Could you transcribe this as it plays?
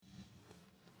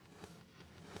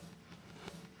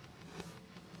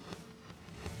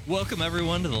Welcome,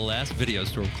 everyone, to the Last Video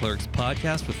Store Clerks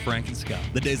podcast with Frank and Scott.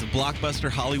 The days of Blockbuster,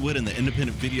 Hollywood, and the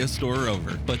independent video store are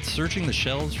over. But searching the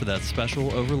shelves for that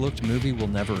special overlooked movie will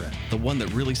never end. The one that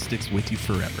really sticks with you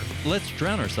forever. Let's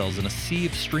drown ourselves in a sea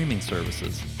of streaming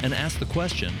services and ask the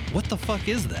question, what the fuck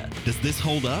is that? Does this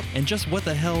hold up? And just what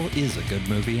the hell is a good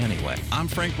movie anyway? I'm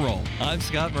Frank Roll. I'm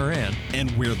Scott Moran. And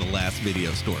we're the Last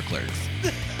Video Store Clerks.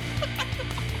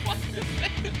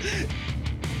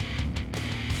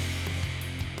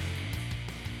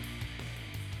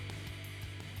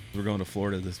 We're going to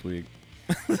Florida this week.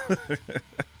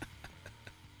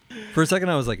 For a second,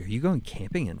 I was like, are you going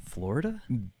camping in Florida?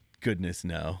 Goodness,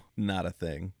 no. Not a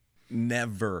thing.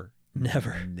 Never.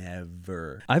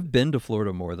 Never. I've been to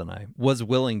Florida more than I was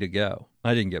willing to go.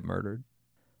 I didn't get murdered.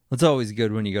 It's always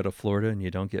good when you go to Florida and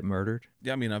you don't get murdered.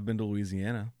 Yeah, I mean, I've been to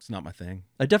Louisiana. It's not my thing.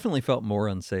 I definitely felt more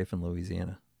unsafe in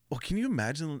Louisiana. Well, can you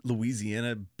imagine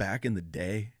Louisiana back in the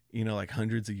day? You know, like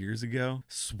hundreds of years ago,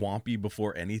 swampy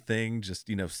before anything, just,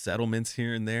 you know, settlements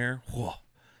here and there. Whoa.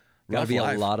 Gotta be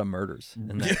a lot of murders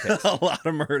in that case. A lot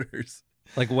of murders.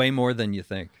 Like way more than you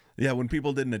think. Yeah, when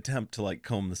people didn't attempt to like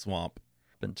comb the swamp.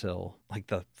 Until like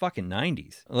the fucking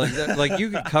 90s. Like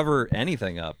you could cover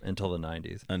anything up until the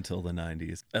 90s. Until the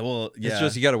 90s. Well, yeah. It's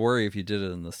just you got to worry if you did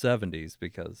it in the 70s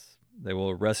because they will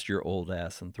arrest your old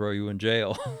ass and throw you in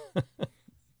jail.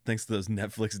 Thanks to those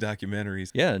Netflix documentaries.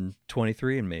 Yeah, and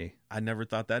 23andMe. I never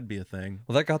thought that'd be a thing.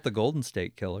 Well, that got the Golden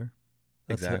State Killer.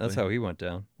 Exactly. That's how he went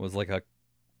down. Was like a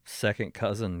second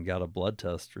cousin got a blood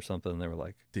test or something. And they were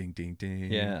like, ding, ding,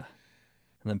 ding. Yeah.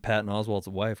 And then Patton Oswalt's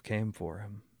wife came for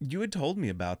him. You had told me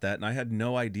about that, and I had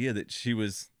no idea that she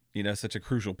was, you know, such a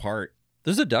crucial part.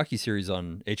 There's a docuseries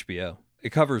on HBO.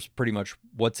 It covers pretty much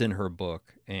what's in her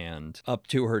book and up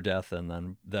to her death and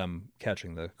then them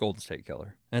catching the Golden State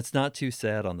Killer. And it's not too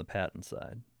sad on the Patton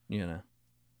side, you know.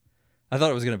 I thought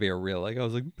it was going to be a real, like, I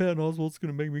was like, Patton Oswalt's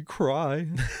going to make me cry.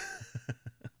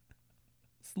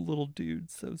 This little dude,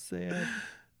 so sad.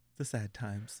 The sad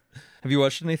times. Have you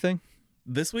watched anything?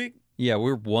 This week? Yeah,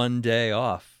 we're one day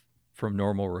off from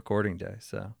normal recording day,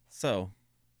 so. So,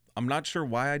 I'm not sure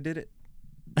why I did it.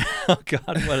 Oh,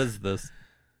 God, what is this?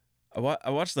 I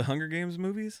watched the Hunger Games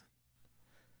movies.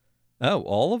 Oh,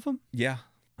 all of them? Yeah.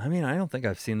 I mean, I don't think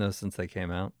I've seen those since they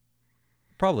came out.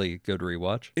 Probably a good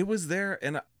rewatch. It was there,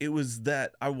 and it was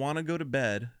that I want to go to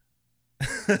bed,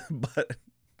 but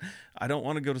I don't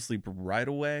want to go to sleep right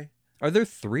away. Are there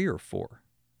 3 or 4?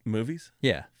 Movies?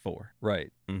 Yeah. 4.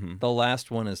 Right. Mm-hmm. The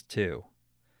last one is 2.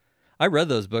 I read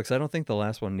those books. I don't think the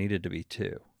last one needed to be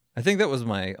 2. I think that was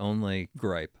my only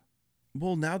gripe.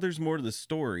 Well, now there's more to the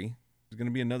story. There's going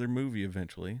to be another movie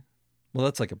eventually. Well,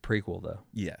 that's like a prequel, though.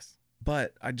 Yes.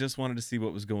 But I just wanted to see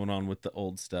what was going on with the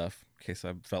old stuff. In case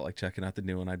I felt like checking out the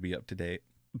new one, I'd be up to date.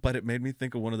 But it made me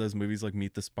think of one of those movies like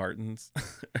Meet the Spartans.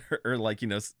 or like, you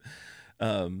know...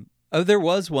 Oh, there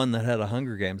was one that had a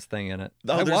Hunger Games thing in it.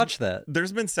 I watched that.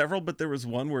 There's been several, but there was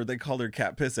one where they called her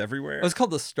cat piss everywhere. It was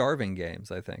called The Starving Games,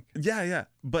 I think. Yeah.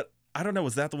 But I don't know.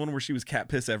 Was that the one where she was cat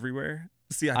piss everywhere?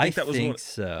 See, I think that was one.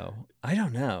 So. I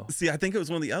don't know. See, I think it was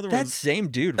one of the other that ones. That same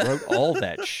dude wrote all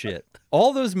that shit.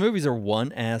 All those movies are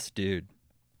one ass dude.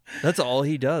 That's all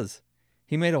he does.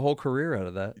 He made a whole career out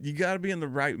of that. You got to be in the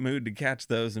right mood to catch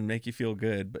those and make you feel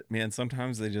good. But man,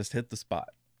 sometimes they just hit the spot.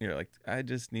 You're like, I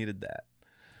just needed that.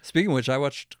 Speaking of which, I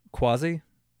watched Quasi,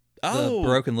 the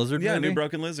Broken Lizard movie. Yeah, New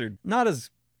Broken Lizard. Not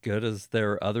as good as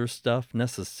their other stuff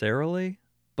necessarily,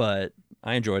 but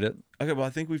I enjoyed it. Okay, well, I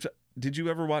think did you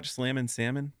ever watch Slammin'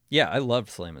 Salmon? Yeah, I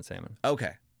loved Slammin' Salmon.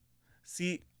 Okay.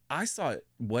 See, I saw it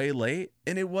way late,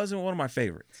 and it wasn't one of my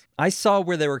favorites. I saw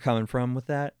where they were coming from with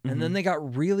that, and then they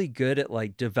got really good at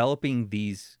like developing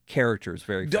these characters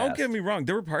very fast. Don't get me wrong.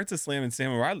 There were parts of Slammin'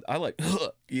 Salmon where I like,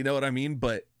 you know what I mean?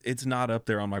 But it's not up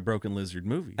there on my Broken Lizard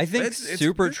movie. I think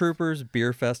Super Troopers,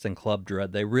 Beer Fest, and Club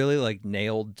Dread, they really like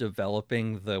nailed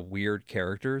developing the weird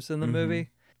characters in the movie.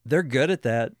 They're good at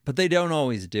that, but they don't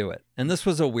always do it. And this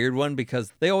was a weird one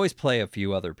because they always play a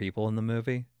few other people in the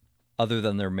movie other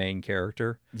than their main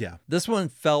character. Yeah. This one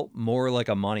felt more like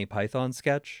a Monty Python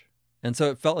sketch. And so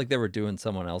it felt like they were doing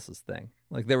someone else's thing.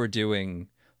 Like they were doing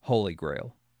Holy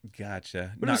Grail.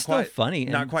 Gotcha. But it's still funny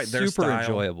and not quite their super style.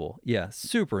 enjoyable. Yeah,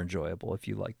 super enjoyable if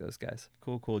you like those guys.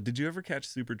 Cool. Did you ever catch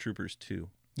Super Troopers 2?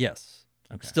 Yes.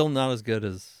 Okay. Still not as good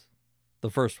as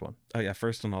the first one. Oh, yeah,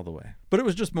 first one all the way. But it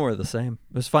was just more of the same.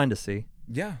 It was fine to see.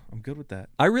 Yeah, I'm good with that.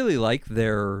 I really like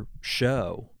their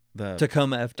show,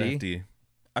 Tacoma FD. FD.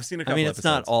 I've seen a couple it's episodes.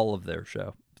 not all of their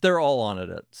show. They're all on it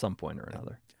at some point or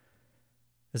another.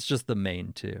 It's just the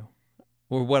main two.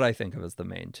 Or what I think of as the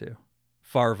main two.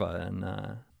 Farva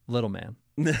and Little Man.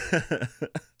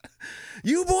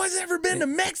 You boys ever been to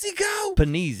Mexico?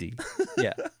 Panisi.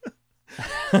 Yeah.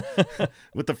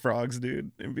 With the frogs,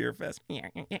 dude, in Beer Fest.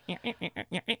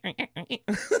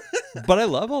 But I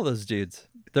love all those dudes.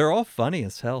 They're all funny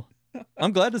as hell.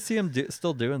 I'm glad to see them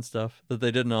still doing stuff that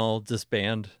they didn't all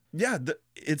disband. Yeah,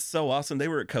 it's so awesome. They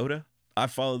were at Coda. I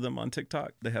followed them on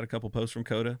TikTok. They had a couple posts from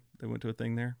Coda. They went to a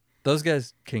thing there. Those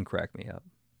guys can crack me up.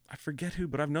 I forget who,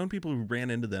 but I've known people who ran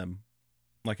into them,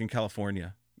 like in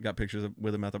California. Got pictures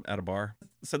with them at a bar.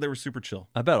 Said they were super chill.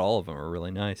 I bet all of them are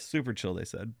really nice. Super chill, they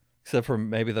said. Except for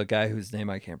maybe the guy whose name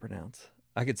I can't pronounce.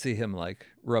 I could see him like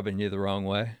rubbing you the wrong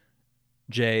way.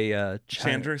 Chandra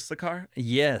Sakar?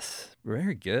 Yes,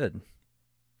 very good.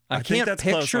 I think can't that's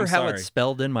close, picture I'm how sorry. it's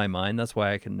spelled in my mind. That's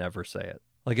why I can never say it.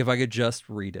 Like if I could just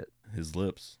read it. His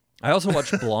lips. I also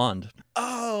watched Blonde.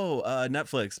 Oh,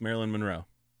 Netflix, Marilyn Monroe.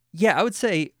 Yeah, I would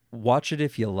say watch it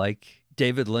if you like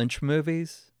David Lynch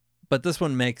movies, but this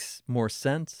one makes more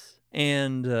sense.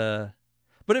 And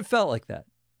but it felt like that.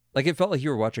 Like it felt like you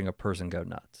were watching a person go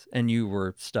nuts and you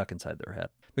were stuck inside their head.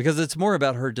 Because it's more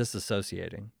about her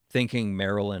disassociating, thinking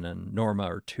Marilyn and Norma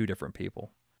are two different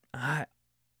people.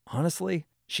 Honestly,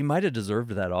 she might have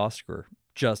deserved that Oscar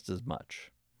just as much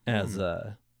as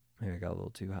maybe I got a little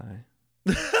too high.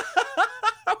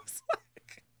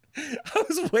 I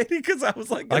was waiting because I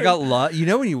was like, I got you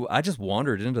know when I just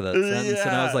wandered into that sentence and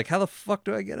I was Yeah. like, how the fuck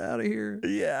do I get out of here?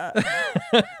 Yeah.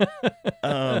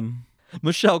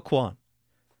 Michelle Kwan.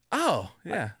 Oh,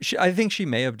 yeah. I think she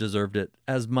may have deserved it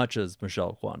as much as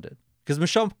Michelle Kwan did. Because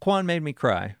Michelle Kwan made me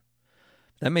cry.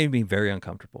 That made me very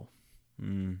uncomfortable.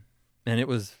 And it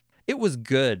was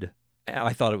good.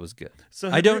 I thought it was good. So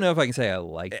I don't know if I can say I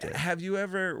liked it. Have you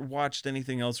ever watched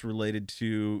anything else related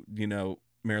to,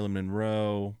 Marilyn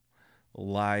Monroe,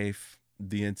 life,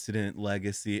 the incident,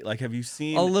 legacy? Like, have you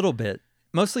seen A little bit.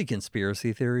 Mostly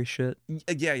conspiracy theory shit.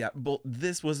 Yeah. But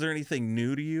was there anything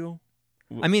new to you?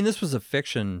 I mean, this was a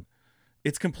fiction.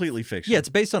 It's completely fiction. Yeah, it's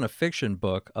based on a fiction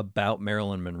book about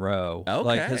Marilyn Monroe.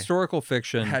 Like Okay. historical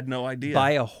fiction I had no idea.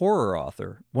 by a horror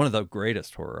author. One of the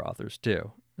greatest horror authors,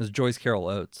 too. It was Joyce Carol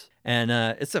Oates. And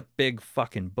it's a big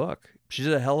fucking book. She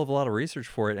did a hell of a lot of research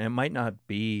for it, and it might not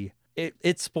be...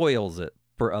 It spoils it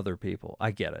for other people.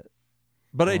 I get it.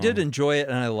 But I did enjoy it,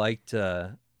 and I liked...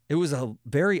 it was a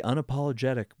very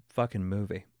unapologetic fucking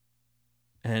movie.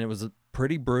 And it was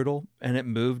pretty brutal, and it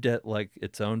moved at, like,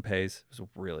 its own pace. It was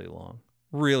really long.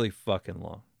 Really fucking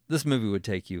long. This movie would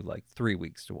take you, like, 3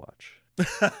 weeks to watch.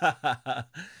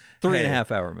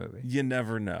 3.5 hour movie. You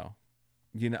never know.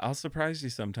 I'll surprise you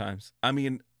sometimes. I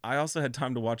mean, I also had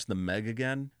time to watch The Meg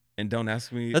again, and don't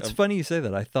ask me. That's funny you say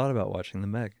that. I thought about watching The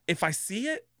Meg. If I see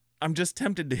it, I'm just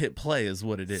tempted to hit play is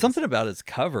what it is. Something about its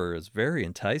cover is very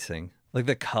enticing. Like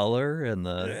the color and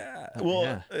the... Yeah.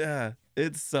 Well, yeah.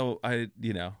 It's so,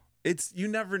 it's, you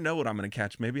never know what I'm going to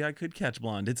catch. Maybe I could catch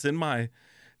Blonde. It's in my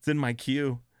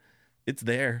queue. It's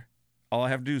there. All I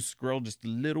have to do is scroll just a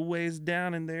little ways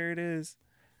down, and there it is.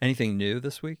 Anything new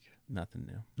this week? Nothing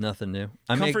new. Nothing new.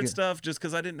 Comfort stuff, just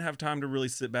because I didn't have time to really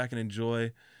sit back and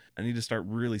enjoy. I need to start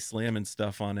really slamming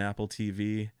stuff on Apple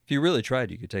TV. If you really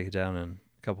tried, you could take it down in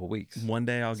a couple weeks. One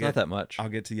day It's not that much. I'll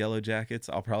get to Yellow Jackets.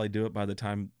 I'll probably do it by the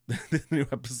time the new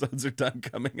episodes are done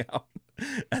coming out.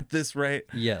 At this rate,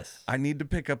 Yes. I need to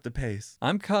pick up the pace.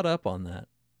 I'm caught up on that.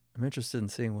 I'm interested in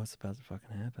seeing what's about to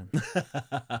fucking happen.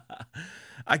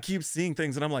 I keep seeing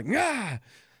things and I'm like, nothing.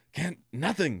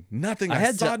 I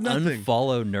had to nothing.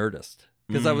 unfollow Nerdist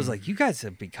because I was like, you guys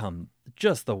have become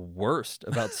just the worst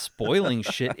about spoiling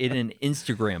shit in an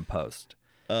Instagram post.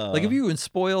 Like if you can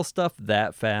spoil stuff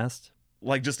that fast,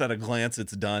 like just at a glance,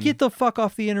 it's done. get the fuck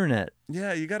off the internet.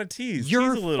 Yeah, you got to tease.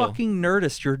 You're tease a little. fucking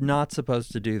Nerdist. You're not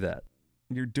supposed to do that.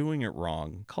 You're doing it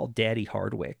wrong. Call Daddy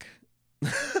Hardwick.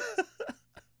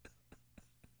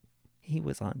 He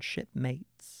was on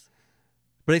Shipmates.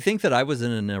 But I think that I was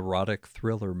in an erotic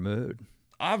thriller mood.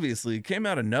 Obviously, it came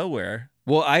out of nowhere.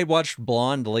 Well, I watched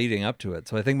Blonde leading up to it,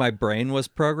 so I think my brain was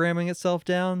programming itself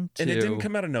down to... And it didn't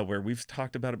come out of nowhere. We've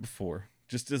talked about it before.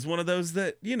 Just as one of those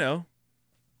that,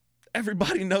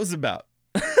 everybody knows about.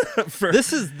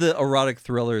 This is the erotic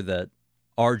thriller that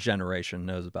our generation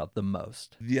knows about the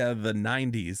most. Yeah, the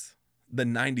 90s. The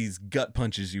 90s gut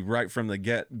punches you right from the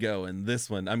get-go. And this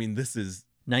one, I mean, this is...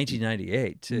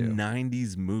 1998, too.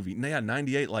 90s movie. Yeah,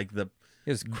 98, like the...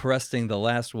 It was cresting the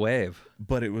last wave.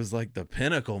 But it was like the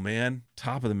pinnacle, man.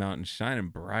 Top of the mountain, shining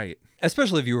bright.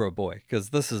 Especially if you were a boy, because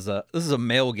this is a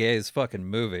male gaze fucking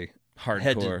movie. Hardcore.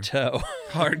 Head to toe.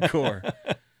 Hardcore.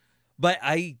 But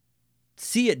I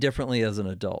see it differently as an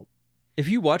adult. If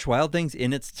you watch Wild Things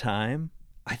in its time,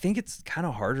 I think it's kind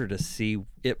of harder to see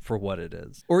it for what it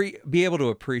is or be able to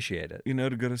appreciate it. You know,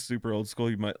 to go to super old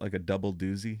school, you might like a double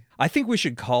doozy. I think we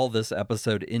should call this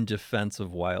episode In Defense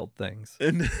of Wild Things.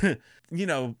 And, you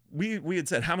know, we had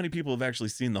said, how many people have actually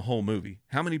seen the whole movie?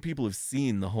 How many people have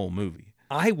seen the whole movie?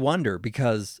 I wonder,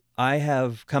 because I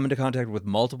have come into contact with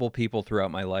multiple people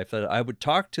throughout my life that I would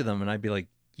talk to them and I'd be like,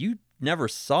 you never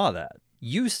saw that.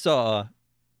 You saw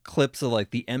clips of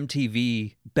like the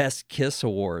MTV Best Kiss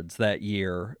Awards that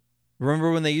year.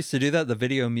 Remember when they used to do that, the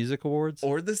Video Music Awards?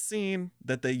 Or the scene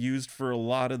that they used for a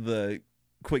lot of the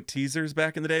quick teasers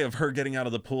back in the day of her getting out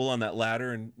of the pool on that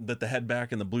ladder and that the head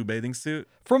back in the blue bathing suit.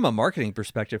 From a marketing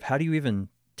perspective, how do you even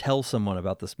tell someone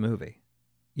about this movie?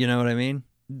 You know what I mean?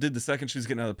 Did the second she was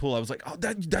getting out of the pool, I was like, oh,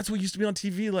 that's what used to be on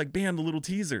TV, like, bam, the little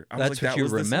teaser. I was That's like, what that you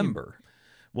was the scene. remember.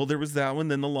 Well, there was that one,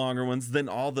 then the longer ones, then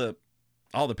all the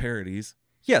parodies.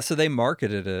 Yeah, so they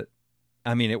marketed it.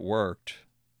 I mean, it worked.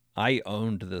 I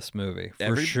owned this movie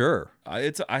for sure.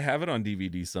 I have it on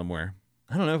DVD somewhere.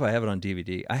 I don't know if I have it on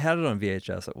DVD. I had it on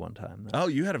VHS at one time, though. Oh,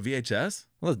 you had a VHS?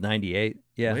 Well, it was 98.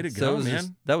 Yeah. Way to So go, it was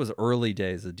man. that was early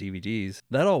days of DVDs.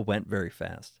 That all went very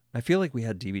fast. I feel like we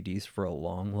had DVDs for a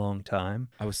long, long time.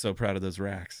 I was so proud of those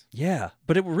racks. Yeah,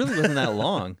 but it really wasn't that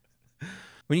long.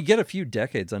 When you get a few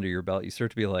decades under your belt, you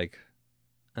start to be like,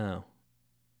 oh,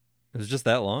 it was just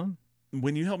that long?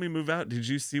 When you helped me move out, did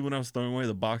you see when I was throwing away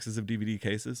the boxes of DVD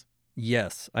cases?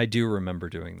 Yes, I do remember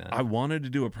doing that. I wanted to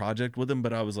do a project with them,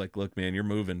 but I was like, look, man, you're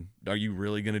moving. Are you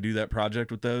really going to do that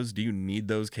project with those? Do you need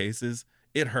those cases?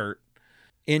 It hurt.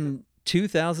 In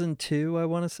 2002, I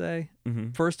want to say,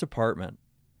 first apartment,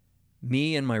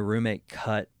 me and my roommate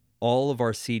cut all of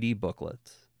our CD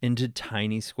booklets into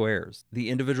tiny squares, the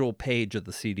individual page of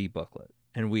the CD booklet,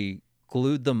 and we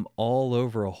glued them all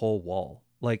over a whole wall,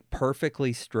 like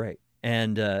perfectly straight.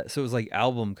 And so it was like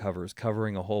album covers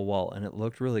covering a whole wall, and it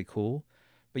looked really cool.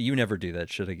 But you never do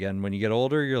that shit again. When you get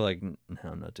older, you're like, no,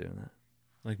 I'm not doing that.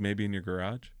 Like maybe in your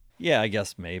garage? Yeah, I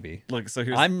guess maybe. Like, so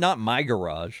here's... I'm not my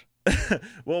garage.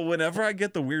 Well, whenever I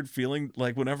get the weird feeling,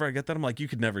 like whenever I get that, I'm like, you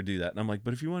could never do that. And I'm like,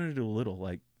 but if you wanted to do a little,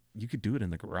 like, you could do it in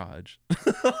the garage.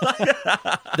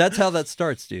 That's how that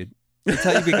starts, dude. That's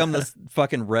how you become this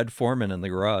fucking Red Foreman in the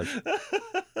garage.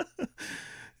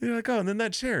 You're like, oh, and then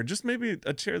that chair, just maybe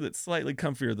a chair that's slightly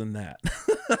comfier than that.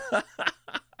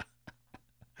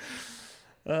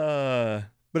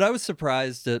 But I was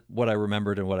surprised at what I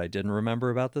remembered and what I didn't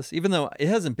remember about this, even though it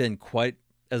hasn't been quite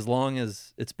as long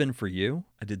as it's been for you.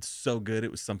 I did so good. It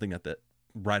was something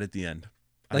right at the end.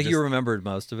 Like you remembered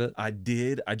most of it? I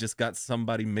did. I just got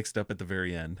somebody mixed up at the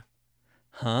very end.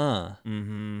 Huh.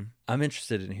 Mm-hmm. I'm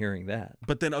interested in hearing that.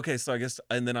 But then, okay, so I guess,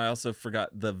 and then I also forgot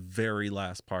the very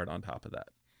last part on top of that.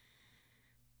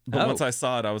 But once I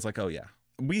saw it, I was like, oh, yeah.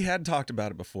 We had talked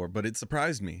about it before, but it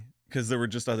surprised me because there were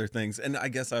just other things. And I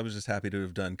guess I was just happy to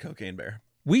have done Cocaine Bear.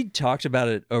 We talked about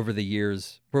it over the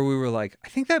years where we were like, I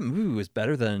think that movie was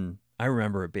better than I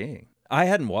remember it being. I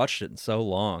hadn't watched it in so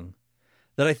long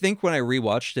that I think when I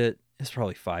rewatched it, it's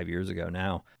probably 5 years ago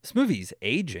now, this movie's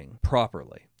aging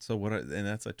properly. So and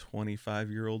that's a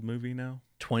 25-year-old movie now?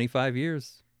 25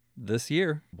 years this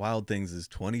year. Wild Things is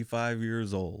 25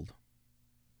 years old.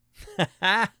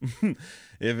 If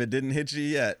it didn't hit you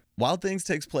yet. Wild Things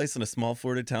takes place in a small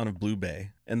Florida town of Blue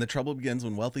Bay, and the trouble begins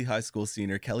when wealthy high school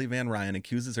senior Kelly Van Ryan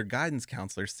accuses her guidance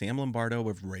counselor Sam Lombardo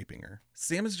of raping her.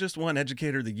 Sam has just won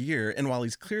Educator of the Year, and while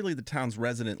he's clearly the town's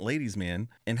resident ladies' man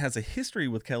and has a history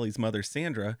with Kelly's mother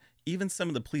Sandra, even some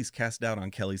of the police cast doubt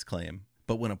on Kelly's claim.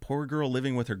 But when a poor girl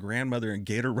living with her grandmother and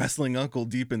gator wrestling uncle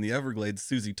deep in the Everglades,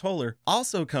 Susie Toller,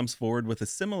 also comes forward with a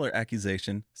similar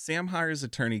accusation, Sam hires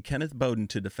attorney Kenneth Bowden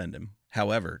to defend him.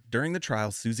 However, during the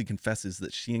trial, Susie confesses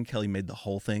that she and Kelly made the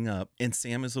whole thing up, and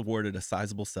Sam is awarded a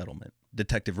sizable settlement.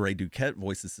 Detective Ray Duquette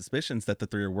voices suspicions that the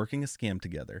three are working a scam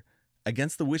together.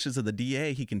 Against the wishes of the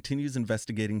DA, he continues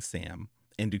investigating Sam,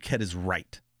 and Duquette is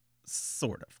right.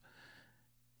 Sort of.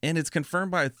 And it's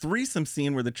confirmed by a threesome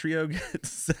scene where the trio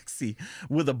gets sexy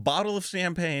with a bottle of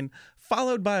champagne,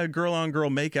 followed by a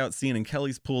girl-on-girl makeout scene in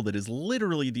Kelly's pool that is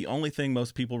literally the only thing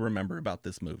most people remember about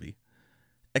this movie.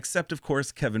 Except, of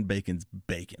course, Kevin Bacon's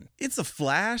bacon. It's a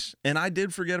flash, and I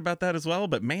did forget about that as well,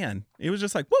 but man, it was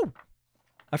just like, woo!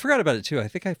 I forgot about it too. I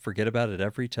think I forget about it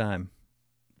every time.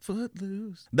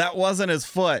 Footloose. That wasn't his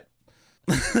foot.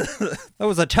 That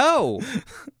was a toe!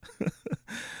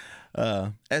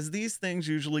 As these things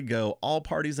usually go, all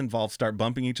parties involved start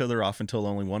bumping each other off until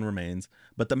only one remains.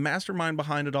 But the mastermind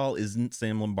behind it all isn't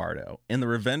Sam Lombardo. And the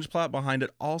revenge plot behind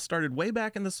it all started way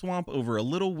back in the swamp over a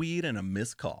little weed and a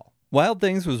missed call. Wild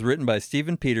Things was written by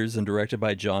Stephen Peters and directed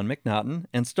by John McNaughton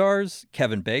and stars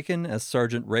Kevin Bacon as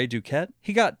Sergeant Ray Duquette.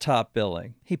 He got top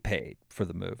billing. He paid for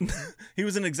the movie. He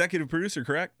was an executive producer,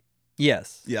 correct?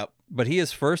 Yes. Yep. But he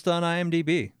is first on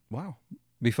IMDb. Wow.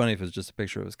 Be funny if it was just a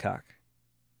picture of his cock.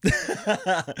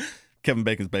 Kevin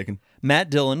Bacon's bacon. Matt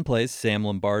Dillon plays Sam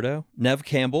Lombardo. Nev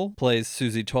Campbell plays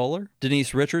Susie Toller.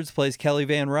 Denise Richards plays Kelly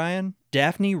Van Ryan.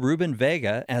 Daphne Rubin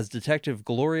Vega as Detective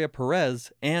Gloria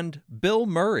Perez. And Bill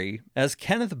Murray as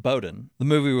Kenneth Bowden. The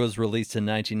movie was released in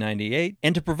 1998.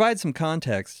 And to provide some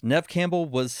context, Nev Campbell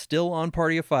was still on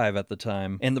Party of Five at the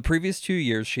time. And the previous 2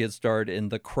 years she had starred in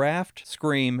The Craft,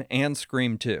 Scream, and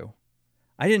Scream 2.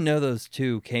 I didn't know those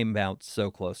two came out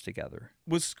so close together.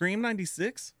 Was Scream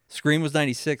 96? Scream was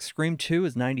 96. Scream 2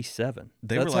 is 97.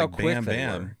 They That's were like how quick bam, they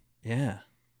bam. were. Yeah.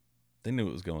 They knew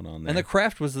what was going on there. And The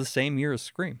Craft was the same year as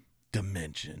Scream.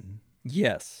 Dimension.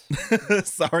 Yes.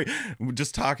 Sorry.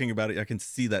 Just talking about it, I can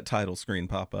see that title screen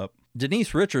pop up.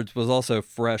 Denise Richards was also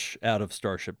fresh out of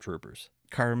Starship Troopers.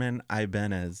 Carmen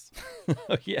Ibanez.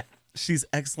 Oh, yeah. She's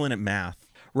excellent at math.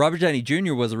 Robert Downey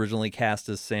Jr. was originally cast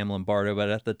as Sam Lombardo, but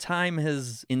at the time,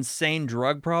 his insane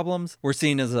drug problems were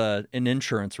seen as an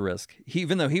insurance risk,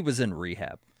 even though he was in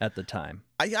rehab at the time.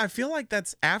 I feel like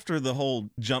that's after the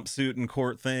whole jumpsuit and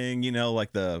court thing, you know,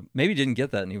 like the... Maybe he didn't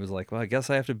get that, and he was like, well, I guess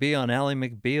I have to be on Ally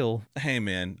McBeal. Hey,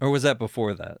 man. Or was that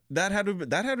before that? That had to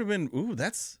have been... Ooh,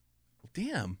 that's...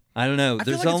 Damn. I don't know. I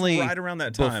feel There's like only it's right around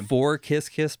that time. Before Kiss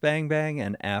Kiss Bang Bang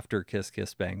and after Kiss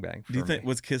Kiss Bang Bang. Do you think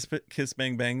was Kiss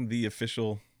Bang Bang the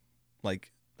official,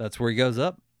 like... That's where he goes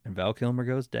up and Val Kilmer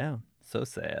goes down. So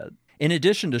sad. In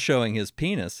addition to showing his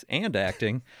penis and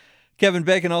acting, Kevin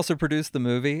Bacon also produced the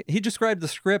movie. He described the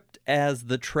script as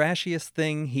the trashiest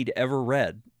thing he'd ever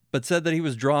read, but said that he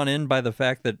was drawn in by the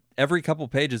fact that every couple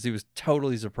pages he was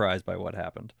totally surprised by what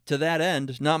happened. To that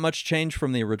end, not much changed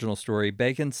from the original story.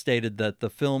 Bacon stated that the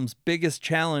film's biggest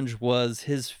challenge was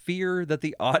his fear that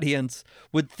the audience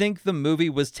would think the movie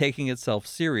was taking itself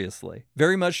seriously.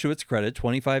 Very much to its credit,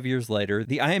 25 years later,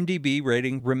 the IMDb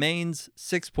rating remains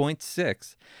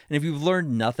 6.6. And if you've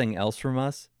learned nothing else from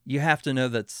us, you have to know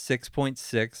that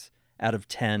 6.6 out of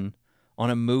 10 on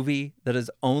a movie that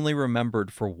is only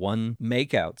remembered for one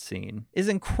makeout scene is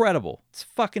incredible. It's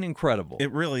fucking incredible.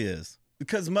 It really is.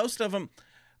 Because most of them,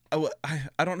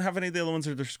 I don't have any of the other ones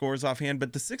or their scores offhand,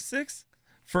 but the 6.6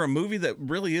 for a movie that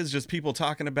really is just people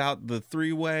talking about the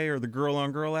three-way or the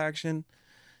girl-on-girl action,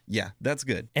 yeah, that's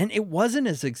good. And it wasn't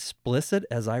as explicit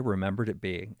as I remembered it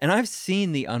being. And I've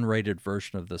seen the unrated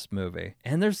version of this movie,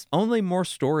 and there's only more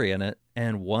story in it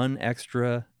and one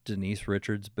extra Denise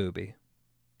Richards boobie.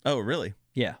 Oh, really?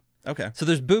 Yeah. Okay. So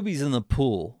there's boobies in the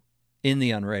pool in the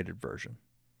unrated version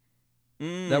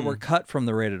that were cut from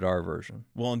the rated R version.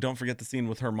 Well, and don't forget the scene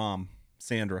with her mom,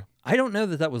 Sandra. I don't know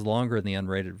that that was longer in the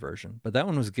unrated version, but that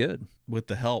one was good. With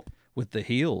the help. With the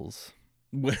heels.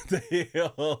 With the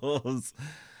heels.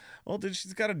 Well, dude,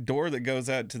 she's got a door that goes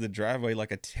out to the driveway,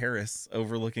 like a terrace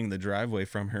overlooking the driveway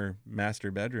from her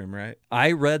master bedroom, right?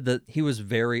 I read that he was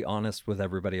very honest with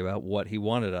everybody about what he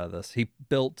wanted out of this. He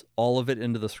built all of it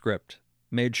into the script,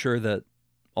 made sure that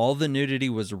all the nudity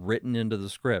was written into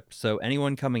the script. So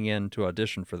anyone coming in to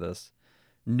audition for this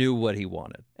knew what he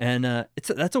wanted. And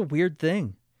that's a weird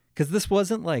thing, because this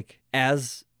wasn't like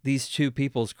as these two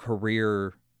people's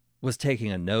career was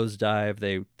taking a nosedive,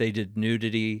 they did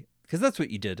nudity, because that's what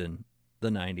you did in the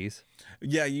 90s.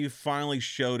 Yeah, you finally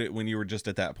showed it when you were just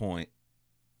at that point,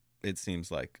 it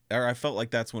seems like. Or I felt like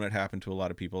that's when it happened to a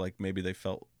lot of people. Like maybe they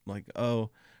felt like, oh,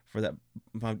 for that,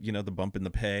 you know, the bump in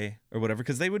the pay or whatever,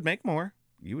 because they would make more.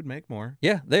 You would make more.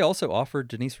 Yeah, they also offered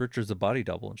Denise Richards a body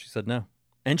double, and she said no.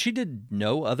 And she did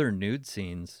no other nude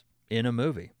scenes in a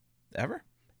movie. Ever?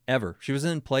 Ever. She was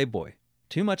in Playboy.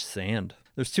 Too much sand.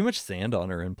 There's too much sand on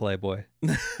her in Playboy.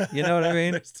 You know what I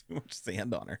mean? There's too much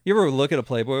sand on her. You ever look at a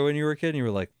Playboy when you were a kid and you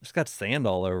were like, there's got sand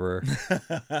all over her.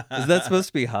 Is that supposed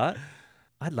to be hot?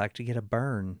 I'd like to get a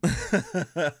burn.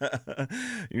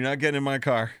 You're not getting in my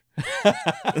car.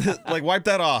 Like, wipe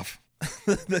that off.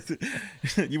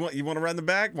 You want to run the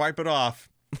back? Wipe it off.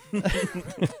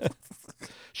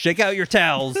 Shake out your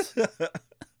towels.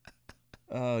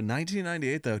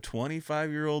 1998 though,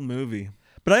 25-year-old movie.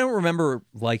 But I don't remember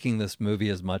liking this movie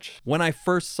as much when I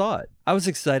first saw it. I was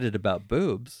excited about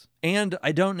boobs, and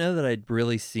I don't know that I'd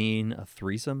really seen a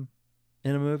threesome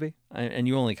in a movie, and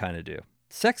you only kind of do.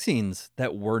 Sex scenes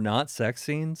that were not sex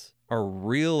scenes are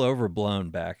real overblown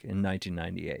back in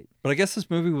 1998. But I guess this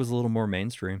movie was a little more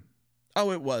mainstream.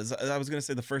 Oh, it was. I was going to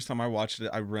say the first time I watched it,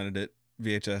 I rented it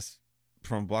VHS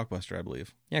from Blockbuster, I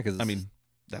believe. Yeah, because I mean,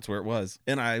 that's where it was.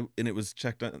 And it was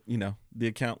checked on, you know, the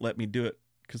account let me do it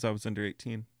because I was under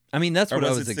 18. I mean, that's Or what I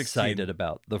was was it 16? excited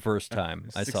about the first time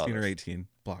I saw 16 or this. 18,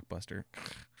 Blockbuster.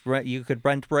 Right, you could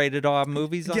rent rated R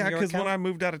movies on Yeah, your because when account? I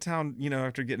moved out of town,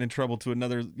 after getting in trouble to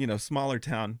another, smaller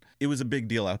town, it was a big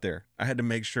deal out there. I had to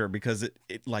make sure because it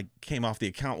like came off the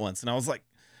account once, and I was like,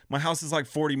 my house is like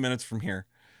 40 minutes from here.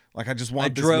 Like I just want I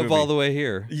this drove movie. all the way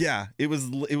here. Yeah, it was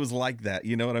like that.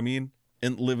 You know what I mean?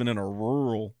 And living in a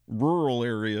rural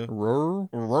area.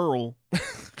 Rural.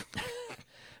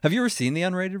 Have you ever seen the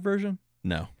unrated version?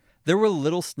 No. There were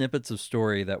little snippets of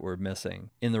story that were missing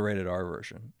in the rated R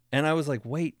version. And I was like,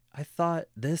 wait, I thought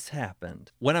this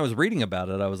happened. When I was reading about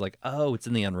it, I was like, oh, it's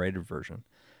in the unrated version.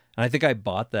 And I think I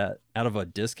bought that out of a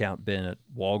discount bin at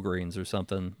Walgreens or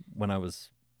something when I was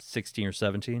 16 or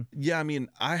 17. Yeah, I mean,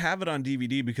 I have it on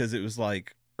DVD because it was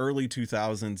like early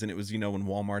 2000s, and it was, when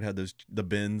Walmart had the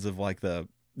bins of like the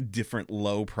different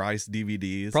low price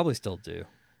DVDs. Probably still do.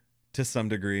 To some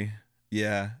degree.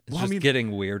 Yeah. It's just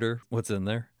getting weirder what's in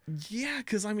there. Yeah,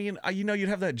 because I mean, you'd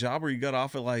have that job where you got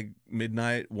off at like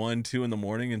midnight, 1, 2 in the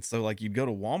morning. And so like you'd go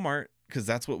to Walmart because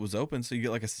that's what was open. So you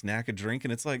get like a snack, a drink,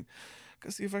 and it's like, go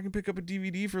see if I can pick up a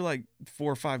DVD for like $4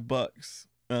 or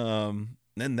 $5.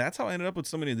 And that's how I ended up with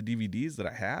so many of the DVDs that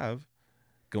I have,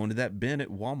 going to that bin at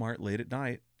Walmart late at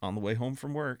night on the way home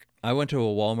from work. I went to a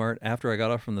Walmart after I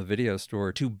got off from the video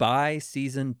store to buy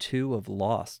season 2 of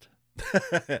Lost.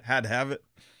 Had to have it.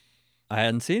 I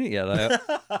hadn't seen it yet.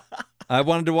 I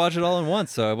wanted to watch it all in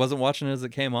once, so I wasn't watching it as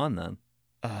it came on then.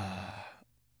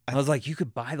 I was like, you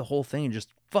could buy the whole thing and just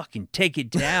fucking take it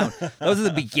down. That was at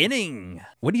the beginning.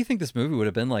 What do you think this movie would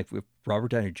have been like if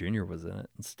Robert Downey Jr. was in it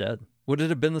instead? Would it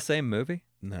have been the same movie?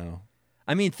 No.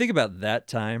 I mean, think about that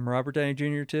time, Robert Downey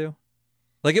Jr. too.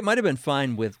 Like, it might have been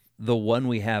fine with the one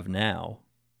we have now,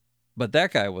 but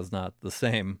that guy was not the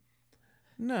same.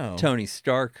 No. Tony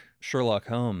Stark, Sherlock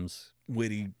Holmes.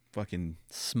 Witty, fucking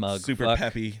smug, super fuck.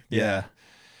 peppy. Yeah.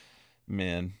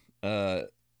 Man.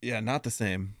 Yeah, not the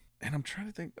same. And I'm trying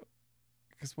to think,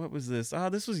 because what was this?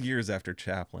 This was years after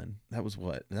Chaplin. That was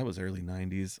what? That was early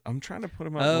 90s. I'm trying to put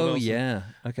him out. Oh, yeah.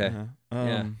 Okay.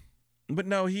 Yeah. But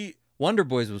no, Wonder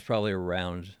Boys was probably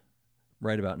around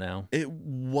right about now. It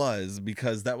was,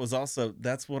 because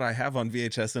that's what I have on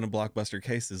VHS in a Blockbuster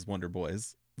case is Wonder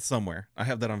Boys somewhere. I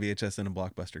have that on VHS in a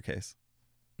Blockbuster case.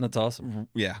 That's awesome.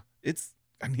 Yeah.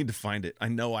 I need to find it. I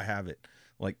know I have it.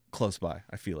 Like close by.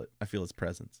 I feel it. I feel its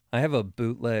presence. I have a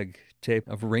bootleg tape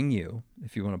of Ring You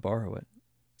if you want to borrow it.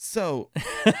 So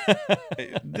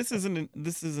this isn't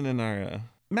in our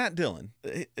Matt Dillon.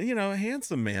 A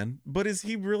handsome man, but is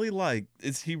he really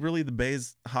the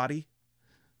Bay's hottie?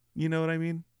 You know what I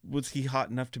mean? Was he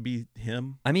hot enough to be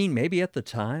him? I mean, maybe at the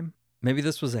time. Maybe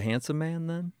this was a handsome man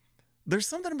then. There's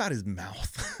something about his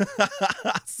mouth.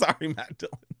 Sorry, Matt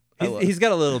Dillon. He's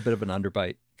got a little bit of an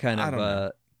underbite, kind I don't know.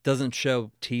 of doesn't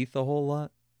show teeth a whole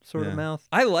lot, sort of mouth.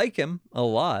 I like him a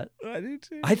lot. I do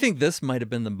too. I think this might have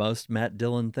been the most Matt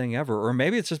Dillon thing ever, or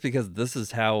maybe it's just because this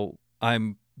is how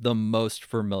I'm the most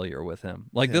familiar with him.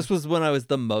 Like this was when I was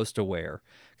the most aware,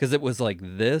 because it was like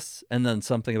this and then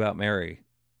Something About Mary,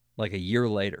 like a year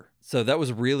later. So that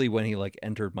was really when he like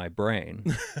entered my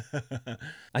brain.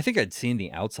 I think I'd seen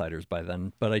The Outsiders by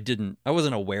then, but I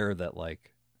wasn't aware that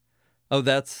like, oh,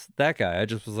 that's that guy. I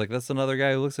just was like, that's another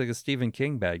guy who looks like a Stephen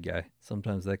King bad guy.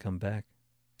 Sometimes they come back.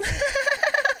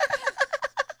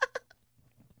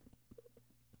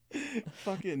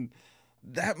 Fucking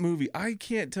that movie. I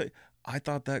can't tell you. I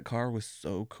thought that car was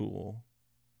so cool.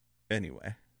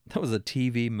 Anyway. That was a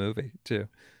TV movie too. It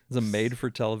was a made for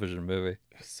television movie.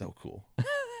 So cool.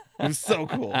 It was so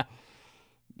cool.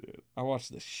 Dude, I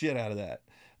watched the shit out of that.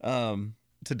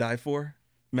 To Die For,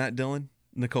 Matt Dillon,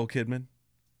 Nicole Kidman.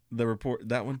 The Report,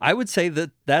 that one. I would say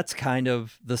that that's kind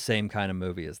of the same kind of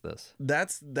movie as this.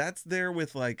 That's there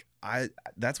with like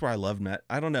that's where I loved Matt.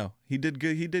 I don't know. He did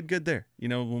good. He did good there.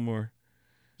 One more.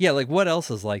 Yeah, like what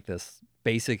else is like this?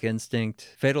 Basic Instinct,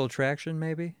 Fatal Attraction,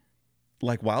 maybe.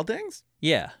 Like Wild Things.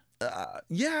 Yeah.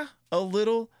 Yeah, a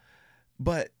little,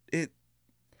 but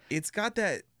it's got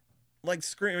that like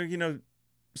Scream.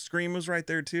 Scream was right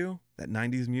there too. That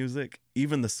 90s music,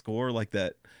 even the score, like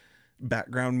that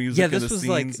background music. Yeah, this in the was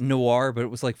scenes. like noir, but it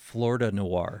was like Florida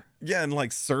noir. Yeah, and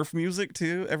like surf music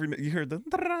too. You heard the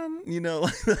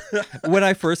When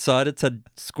I first saw it, it said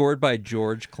scored by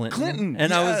George Clinton.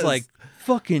 And I was like,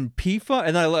 fucking P-Funk.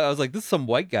 And I was like, this is some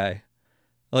white guy.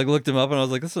 I like looked him up and I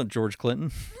was like, this is not George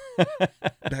Clinton.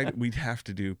 We'd have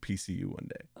to do PCU one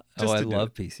day. I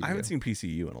love PCU. I haven't seen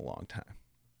PCU in a long time.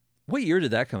 What year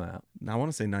did that come out? I want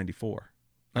to say 94.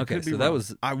 Okay, so that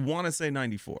was... I want to say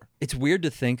 94. It's weird to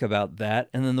think about that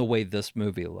and then the way this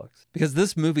movie looks. Because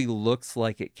this movie looks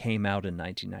like it came out in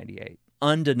 1998.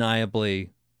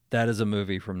 Undeniably That is a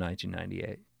movie from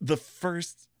 1998. The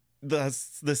first, the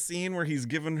scene where he's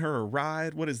giving her a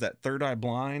ride. What is that? Third Eye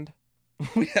Blind.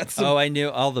 We had some, Oh, I knew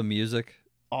all the music.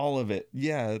 all of it.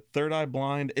 Yeah, Third Eye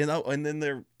Blind, and then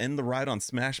they're in the ride on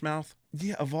Smash Mouth.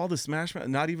 Yeah, of all the Smash Mouth,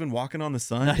 not even Walking on the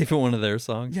Sun. Not even one of their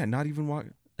songs. Yeah, not even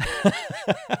walking.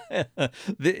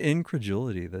 The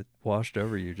incredulity that washed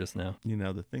over you just now. You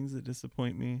know, the things that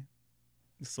disappoint me.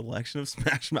 The selection of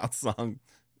Smash Mouth song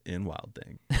in Wild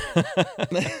Thing.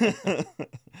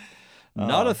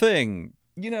 Not a thing.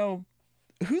 You know,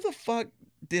 who the fuck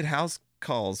did house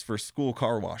calls for school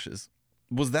car washes?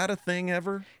 Was that a thing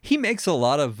ever? He makes a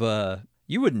lot of,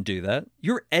 you wouldn't do that.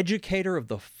 You're educator of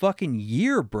the fucking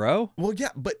year, bro. Well, yeah,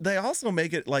 but they also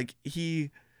make it like he,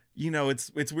 you know,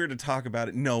 it's weird to talk about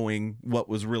it knowing what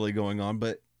was really going on,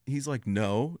 but he's like,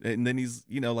 no. And then he's,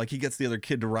 you know, like he gets the other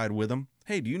kid to ride with him.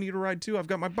 Hey, do you need a ride too? I've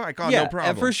got my bike. Oh, Yeah, no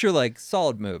problem. at first you're like,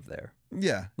 solid move there.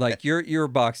 Yeah. Like you're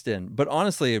boxed in. But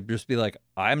honestly, it'd just be like,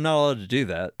 I'm not allowed to do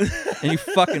that. And you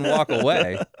fucking walk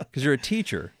away because you're a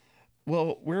teacher.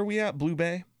 Well, where are we at? Blue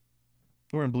Bay?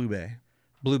 We're in Blue Bay.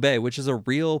 Blue Bay, which is a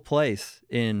real place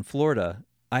in Florida.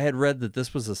 I had read that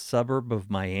this was a suburb of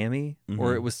Miami,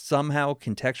 or it was somehow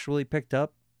contextually picked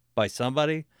up by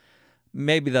somebody.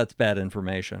 Maybe that's bad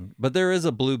information. But there is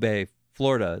a Blue Bay,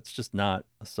 Florida. It's just not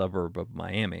a suburb of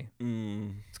Miami.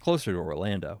 It's closer to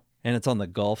Orlando. And it's on the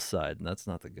Gulf side, and that's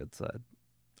not the good side.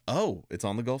 Oh, it's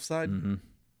on the Gulf side?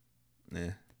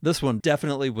 Eh. This one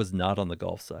definitely was not on the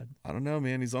Gulf side. I don't know,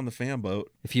 man. He's on the fan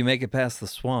boat. If you make it past the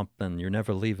swamp, then you're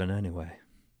never leaving anyway.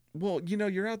 Well, you know,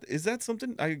 you're out. Is that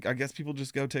something? I guess people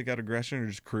just go take out aggression or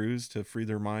just cruise to free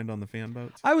their mind on the fan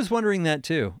boats. I was wondering that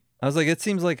too. I was like, it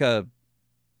seems like a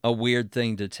weird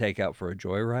thing to take out for a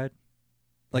joyride.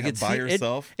 Like Yeah, it's by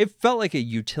yourself. It felt like a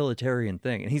utilitarian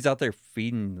thing, and he's out there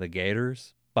feeding the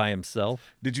gators by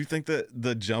himself. Did you think that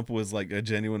the jump was like a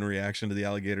genuine reaction to the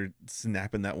alligator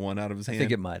snapping that one out of his I hand?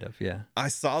 think it might have, yeah. I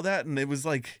saw that, and it was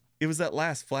that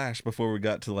last flash before we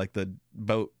got to like the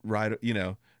boat ride, you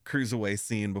know, cruise away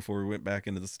scene before we went back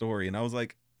into the story. And I was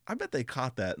like, I bet they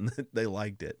caught that and they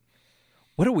liked it.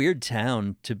 What a weird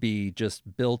town to be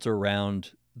just built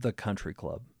around the country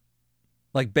club.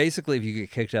 Like basically, if you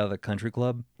get kicked out of the country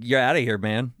club, you're out of here,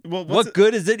 man. Well, what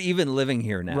good is it even living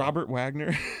here now? Robert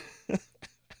Wagner.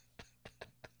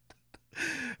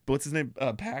 What's his name?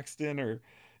 Paxton, or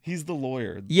he's the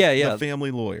lawyer. Yeah. The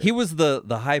family lawyer. He was the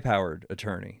high-powered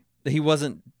attorney. He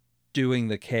wasn't doing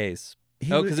the case.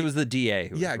 Because it was the DA.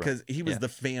 Who yeah, was because he was the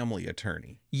family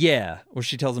attorney. Yeah. Well,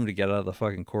 she tells him to get out of the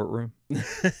fucking courtroom.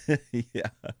 Yeah.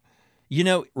 You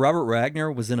know, Robert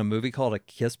Wagner was in a movie called A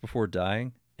Kiss Before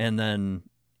Dying. And then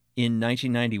in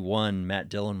 1991, Matt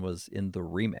Dillon was in the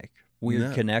remake.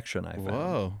 Weird connection, I found.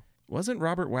 Whoa. Wasn't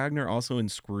Robert Wagner also in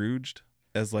Scrooged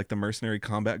as like the mercenary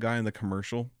combat guy in the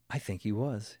commercial? I think he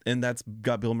was. And that's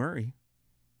got Bill Murray.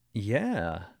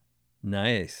 Yeah.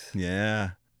 Nice.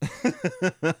 Yeah.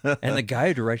 And the guy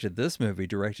who directed this movie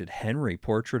directed Henry,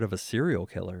 Portrait of a Serial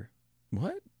Killer.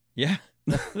 What? Yeah.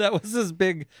 That was his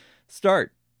big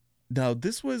start. No,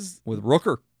 this was with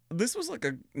Rooker. This was like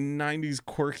a 90s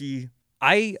quirky.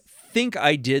 I think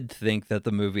I did think that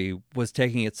the movie was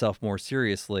taking itself more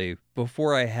seriously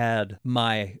before I had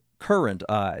my current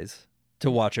eyes to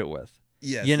watch it with.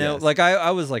 Yes, you know, yes. like I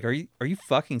was like, are you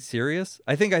fucking serious?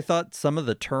 I think I thought some of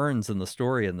the turns in the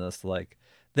story in this, like,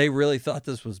 they really thought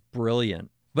this was brilliant.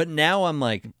 But now I'm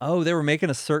like, oh, they were making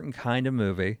a certain kind of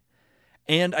movie.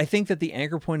 And I think that the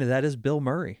anchor point of that is Bill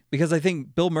Murray. Because I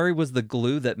think Bill Murray was the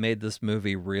glue that made this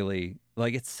movie really,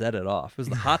 like, it set it off. It was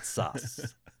the hot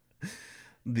sauce.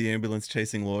 The ambulance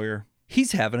chasing lawyer.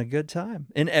 He's having a good time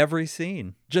in every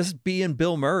scene. Just being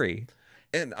Bill Murray.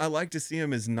 And I like to see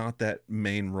him as not that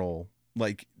main role.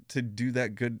 Like, to do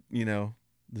that good, you know,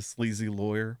 the sleazy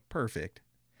lawyer, perfect.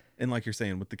 And like you're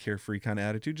saying, with the carefree kind of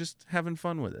attitude, just having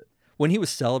fun with it. When he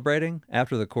was celebrating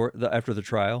after after the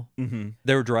trial,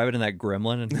 they were driving in that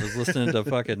Gremlin and he was listening to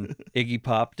fucking Iggy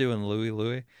Pop doing Louie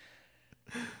Louie.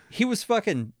 He was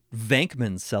fucking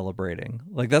Venkman celebrating.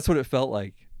 Like, that's what it felt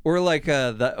like. Or like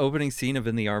that opening scene of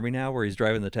In the Army Now where he's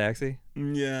driving the taxi.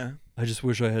 Yeah. I just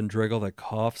wish I hadn't drank all that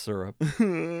cough syrup.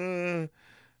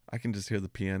 I can just hear the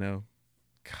piano.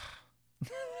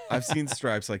 I've seen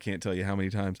Stripes. I can't tell you how many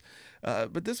times.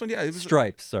 But this one, yeah. It was,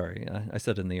 Stripes, sorry. I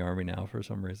said In the Army Now for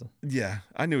some reason. Yeah,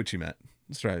 I knew what you meant.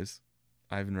 Stripes.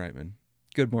 Ivan Reitman.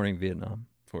 Good Morning Vietnam.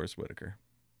 Forrest Whitaker.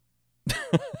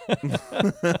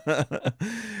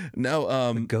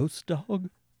 No, The Ghost Dog?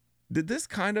 Did this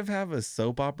kind of have a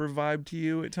soap opera vibe to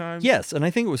you at times? Yes, and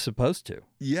I think it was supposed to.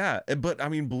 Yeah, but I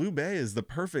mean, Blue Bay is the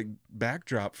perfect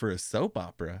backdrop for a soap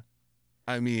opera.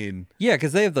 I mean... Yeah,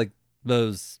 because they have like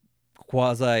those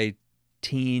quasi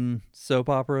teen soap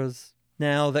operas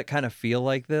now that kind of feel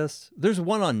like this. There's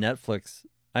one on Netflix.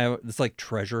 It's like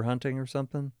Treasure Hunting or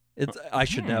something. I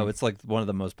should know. It's like one of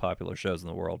the most popular shows in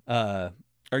the world. Are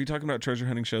you talking about treasure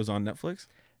hunting shows on Netflix?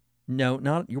 No,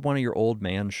 not one of your old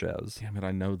man shows. Damn it,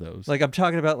 I know those. Like I'm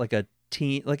talking about like a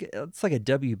teen, like it's like a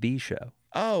WB show.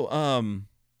 Oh,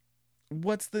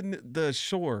 what's the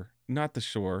Shore? Not the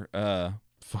Shore.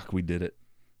 Fuck, we did it.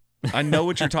 I know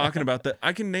what you're talking about.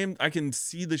 I can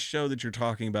see the show that you're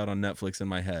talking about on Netflix in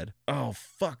my head. Oh,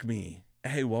 fuck me.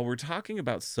 Hey, while we're talking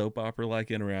about soap opera like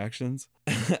interactions,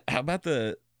 how about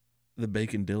the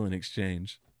Bacon Dylan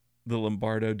exchange? The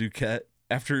Lombardo Duquette,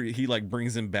 after he like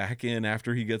brings him back in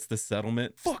after he gets the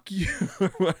settlement. Fuck you.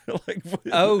 Like,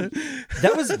 oh,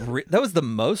 that was the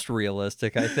most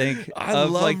realistic, I think. I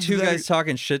of love like two guys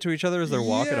talking shit to each other as they're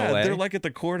walking away. They're like at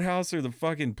the courthouse or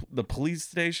the police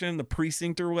station, the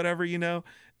precinct or whatever, you know.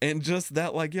 And just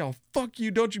that, like, yo, fuck you,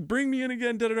 don't you bring me in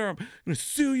again, da-da-da. I'm gonna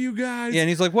sue you guys. Yeah, and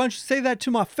he's like, why don't you say that to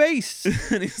my face?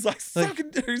 And he's like,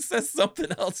 he says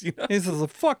something else, you know. He says,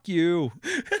 fuck you.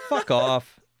 Fuck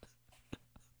off.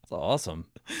 It's awesome.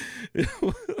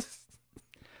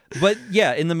 But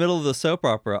yeah, in the middle of the soap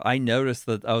opera, I noticed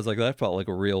that I was like, that felt like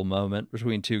a real moment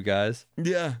between two guys.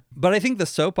 Yeah. But I think the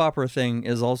soap opera thing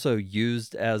is also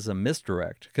used as a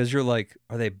misdirect because you're like,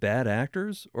 are they bad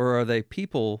actors or are they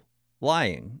people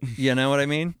lying? You know what I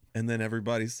mean? And then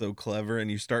everybody's so clever and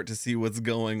you start to see what's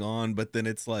going on, but then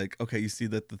it's like, okay, you see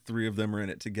that the three of them are in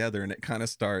it together and it kind of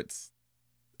starts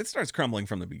crumbling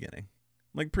from the beginning,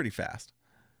 like pretty fast.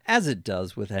 As it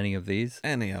does with any of these.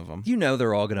 Any of them. You know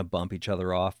they're all going to bump each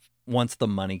other off once the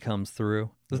money comes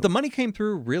through. The money came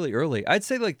through really early. I'd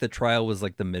say like the trial was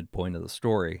like the midpoint of the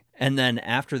story. And then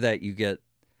after that you get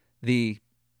the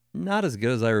not as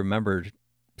good as I remembered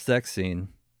sex scene.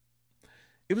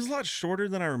 It was a lot shorter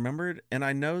than I remembered. And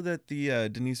I know that the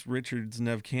Denise Richards,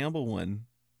 Neve Campbell one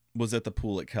was at the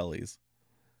pool at Kelly's.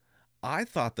 I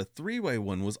thought the three-way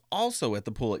one was also at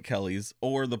the pool at Kelly's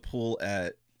or the pool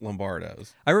at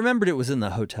Lombardo's. I remembered it was in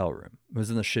the hotel room. It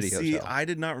was in the shitty hotel. See, I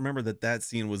did not remember that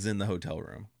scene was in the hotel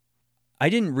room. I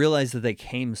didn't realize that they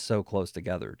came so close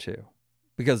together too.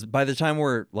 Because by the time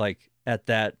we're like at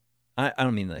that, I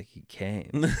don't mean like he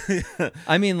came.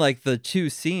 I mean like the two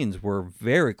scenes were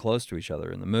very close to each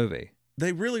other in the movie.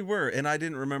 They really were, and I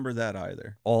didn't remember that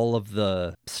either. All of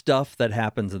the stuff that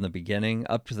happens in the beginning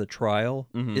up to the trial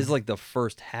is like the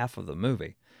first half of the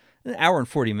movie. An hour and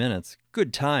 40 minutes.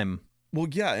 Good time. Well,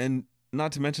 yeah, and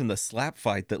not to mention the slap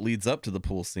fight that leads up to the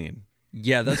pool scene.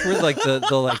 Yeah, that's where like the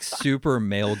like super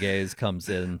male gaze comes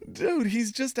in. Dude,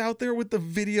 he's just out there with the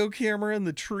video camera and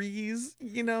the trees,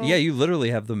 you know? Yeah, you literally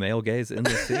have the male gaze in the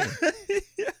scene.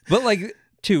 Yeah. But like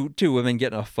two women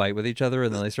get in a fight with each other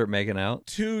and then they start making out.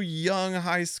 Two young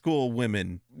high school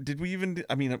women. Did we even,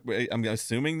 I mean, I'm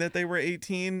assuming that they were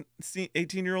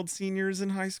 18-year-old seniors in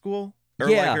high school? Or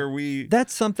yeah, like, are we...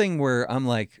 That's something where I'm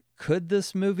like, could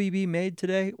this movie be made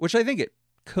today? Which I think it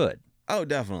could. Oh,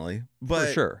 definitely. But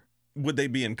for sure. Would they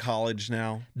be in college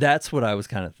now? That's what I was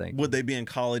kind of thinking. Would they be in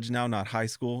college now, not high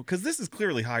school? Because this is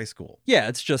clearly high school. Yeah,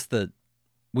 it's just that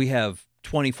we have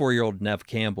 24-year-old Neve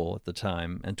Campbell at the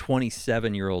time and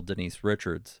 27-year-old Denise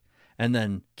Richards. And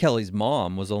then Kelly's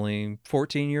mom was only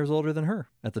 14 years older than her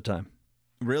at the time.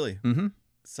 Really? Mm-hmm.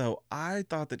 So I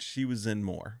thought that she was in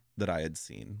more that I had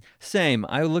seen. Same.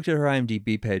 I looked at her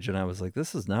IMDb page and I was like,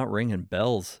 this is not ringing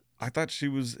bells. I thought she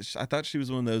was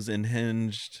one of those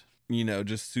unhinged, you know,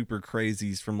 just super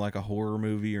crazies from like a horror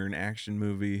movie or an action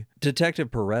movie.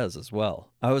 Detective Perez as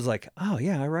well. I was like, oh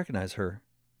yeah, I recognize her.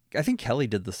 I think Kelly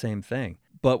did the same thing.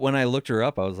 But when I looked her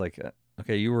up, I was like,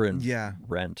 okay, you were in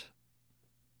Rent,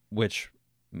 which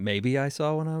maybe I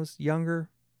saw when I was younger.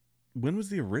 When was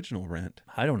the original Rent?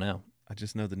 I don't know. I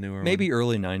just know the newer maybe one.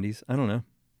 Early 90s. I don't know.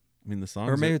 I mean, the songs.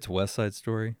 Or maybe it's West Side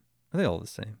Story. Are they all the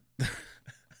same?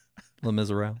 Les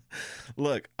Miserables.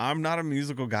 Look, I'm not a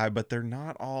musical guy, but they're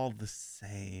not all the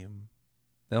same.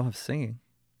 They all have singing.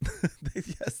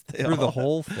 Yes, they through all the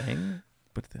whole thing.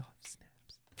 But they all have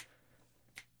snaps.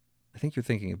 I think you're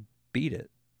thinking of Beat It.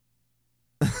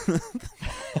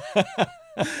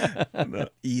 No,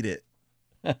 Eat It.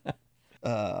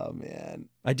 Oh man,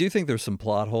 I do think there's some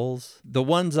plot holes. The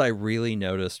ones I really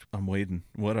noticed. I'm waiting.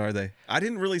 What are they? I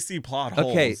didn't really see plot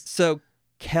holes. Okay, so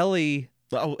Kelly.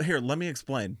 Oh, here, let me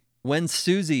explain. When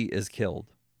Susie is killed,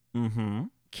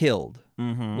 killed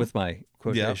with my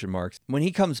quotation marks. When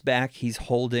he comes back, he's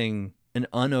holding an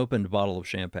unopened bottle of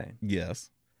champagne. Yes.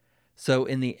 So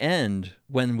in the end,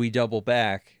 when we double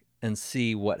back and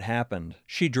see what happened,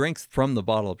 she drinks from the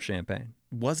bottle of champagne.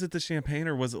 Was it the champagne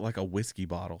or was it like a whiskey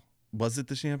bottle? Was it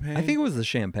the champagne? I think it was the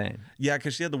champagne. Yeah,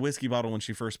 because she had the whiskey bottle when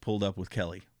she first pulled up with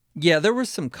Kelly. Yeah, there was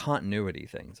some continuity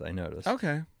things I noticed.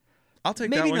 Okay. I'll take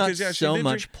Maybe that one. not 'Cause, yeah, she so did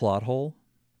much plot hole.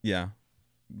 Yeah,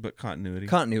 but continuity.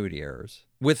 Continuity errors.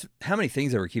 With how many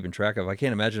things they were keeping track of, I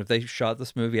can't imagine if they shot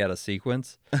this movie out of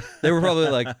sequence. They were probably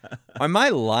like, am I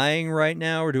lying right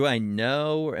now, or do I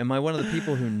know? Or am I one of the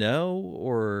people who know?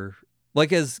 Or,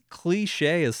 like, as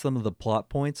cliche as some of the plot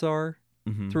points are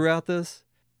throughout this,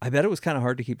 I bet it was kind of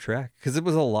hard to keep track because it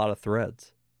was a lot of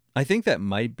threads. I think that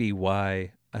might be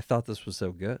why I thought this was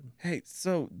so good. Hey,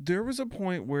 so there was a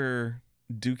point where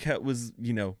Duquette was,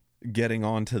 getting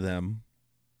on to them,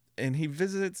 and he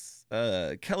visits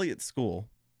Kelly at school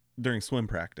during swim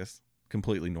practice.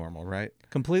 Completely normal, right?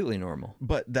 Completely normal.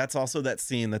 But that's also that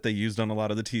scene that they used on a lot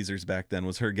of the teasers back then,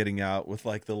 was her getting out with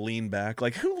like the lean back.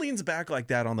 Like, who leans back like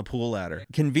that on the pool ladder?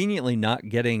 Conveniently not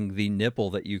getting the nipple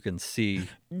that you can see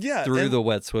Yeah, through the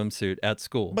wet swimsuit at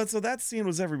school. But so that scene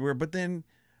was everywhere. But then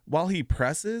while he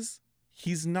presses,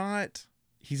 he's not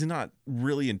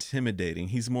really intimidating.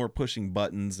 He's more pushing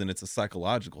buttons, and it's a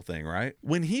psychological thing, right?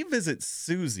 When he visits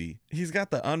Susie, he's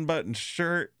got the unbuttoned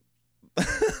shirt,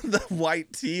 the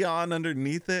white tee on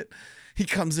underneath it. He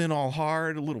comes in all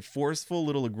hard, a little forceful, a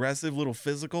little aggressive, a little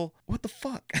physical. What the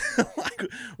fuck? Like,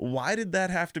 why did that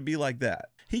have to be like that?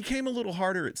 He came a little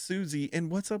harder at Susie, and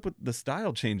what's up with the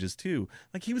style changes too?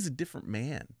 Like, he was a different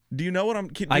man. Do you know what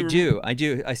I do.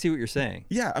 I see what you're saying.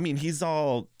 Yeah, I mean, he's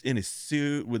all in his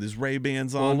suit with his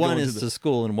Ray-Bans on. Well, one is to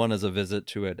school, and one is a visit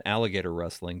to an alligator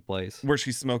wrestling place where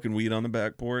she's smoking weed on the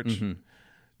back porch. Mm-hmm.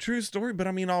 True story, but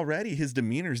I mean, already his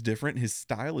demeanor's different. His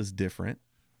style is different.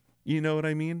 You know what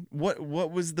I mean? What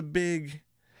was the big...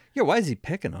 Yeah, why is he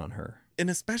picking on her? And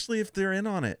especially if they're in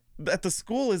on it. At the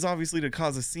school is obviously to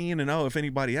cause a scene, and if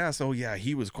anybody asks, oh yeah,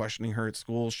 he was questioning her at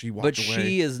school, she walked away. But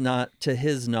she is not, to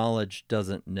his knowledge,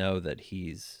 doesn't know that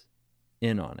he's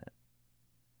in on it.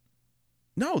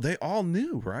 No, they all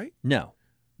knew, right? No.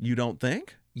 You don't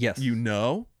think? Yes. You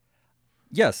know?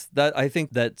 Yes, that I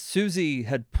think that Susie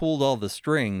had pulled all the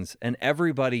strings, and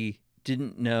everybody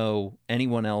didn't know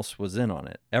anyone else was in on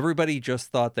it. Everybody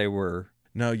just thought they were.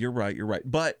 No, you're right.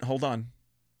 But hold on.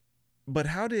 But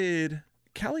how did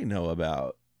Kelly know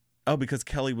about... Oh, because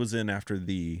Kelly was in after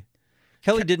the...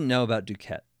 Kelly didn't know about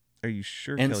Duquette. Are you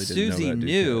sure and Kelly Susie didn't know about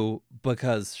knew Duquette?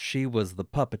 because she was the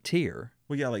puppeteer.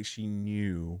 Well, yeah, like she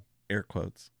knew. Air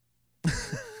quotes.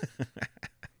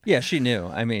 Yeah, she knew.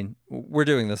 I mean, we're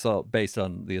doing this all based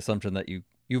on the assumption that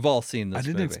you've all seen this I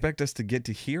didn't movie. expect us to get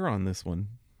to hear on this one.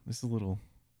 This is a little...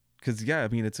 Because, yeah, I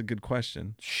mean, it's a good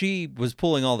question. She was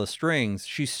pulling all the strings.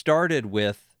 She started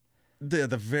with...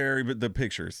 The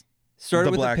pictures. Started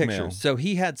The with blackmail. the pictures. So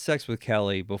he had sex with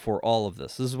Kelly before all of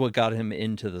this. This is what got him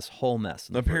into this whole mess.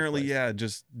 In the Apparently, first place. yeah,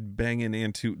 just banging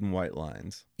and tooting white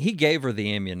lines. He gave her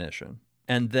the ammunition.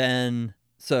 And then...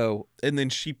 And then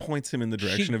she points him in the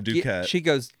direction of Duquette. She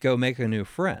goes, go make a new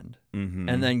friend. Mm-hmm.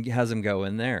 And then has him go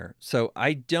in there. So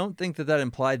I don't think that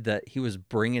implied that he was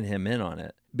bringing him in on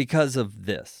it because of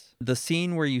this. The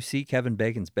scene where you see Kevin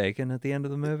Bacon's bacon at the end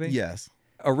of the movie? Yes.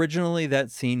 Originally,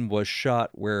 that scene was shot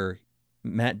where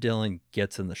Matt Dillon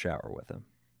gets in the shower with him.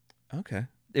 Okay.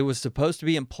 It was supposed to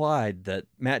be implied that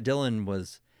Matt Dillon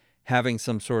was having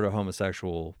some sort of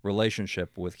homosexual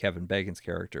relationship with Kevin Bacon's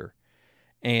character.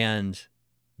 And...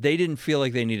 they didn't feel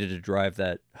like they needed to drive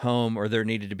that home, or there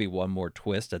needed to be one more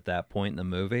twist at that point in the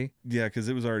movie. Yeah, because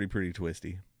it was already pretty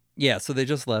twisty. Yeah, so they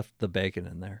just left the bacon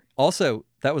in there. Also,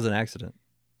 that was an accident.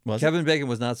 Kevin Bacon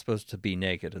was not supposed to be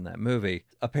naked in that movie.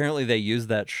 Apparently, they used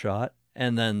that shot,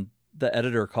 and then the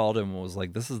editor called him and was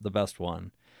like, this is the best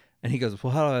one. And he goes,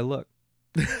 well, how do I look?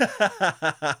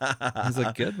 He's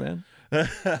like, good, man.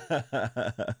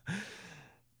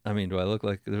 I mean, do I look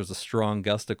like there's a strong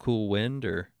gust of cool wind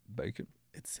or bacon?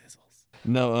 It sizzles.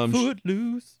 No,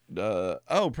 Footloose.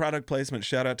 Product placement.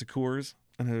 Shout out to Coors.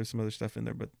 I know there's some other stuff in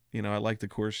there, but I like the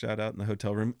Coors shout out in the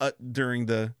hotel room during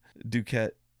the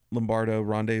Duquette Lombardo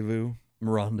rendezvous.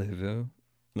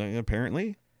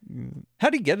 Apparently.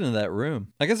 How'd he get into that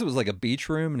room? I guess it was like a beach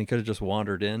room, and he could have just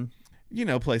wandered in.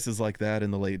 Places like that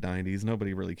in the late 90s,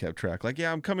 nobody really kept track. Like,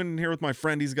 yeah, I'm coming in here with my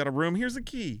friend. He's got a room. Here's a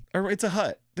key. Or it's a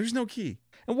hut. There's no key.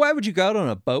 And why would you go out on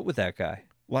a boat with that guy?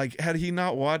 Like, had he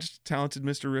not watched Talented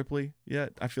Mr. Ripley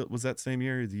yet? I feel, was that same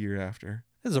year or the year after?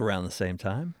 It was around the same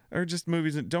time. Or just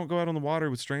movies that don't go out on the water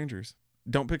with strangers.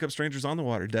 Don't pick up strangers on the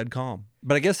water. Dead calm.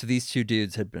 But I guess if these two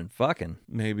dudes had been fucking.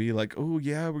 Maybe like, oh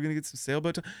yeah, we're going to get some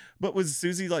sailboat time. But was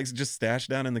Susie like just stashed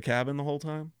down in the cabin the whole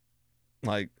time?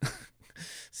 Like,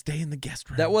 stay in the guest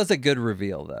room. That was a good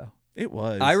reveal though. It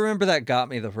was. I remember that got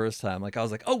me the first time. Like I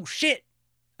was like, oh shit.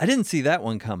 I didn't see that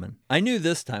one coming. I knew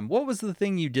this time. What was the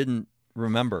thing you didn't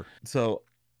remember. So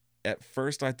at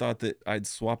first I thought that I'd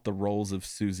swap the roles of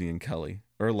Susie and Kelly,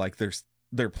 or like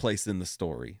their place in the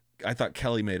story. I thought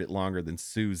Kelly made it longer than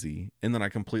Susie, and then I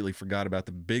completely forgot about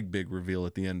the big reveal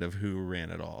at the end of who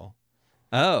ran it all.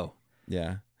 Oh,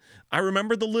 Yeah. I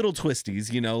remember the little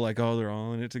twisties, like, oh, they're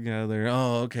all in it together.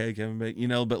 Oh, okay, Kevin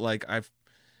Bacon, but like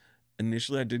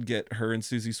initially I did get her and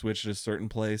Susie switched at a certain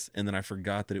place, and then I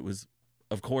forgot that it was,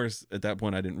 of course, at that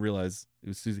point I didn't realize it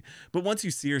was Susie. But once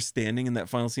you see her standing in that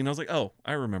final scene, I was like, oh,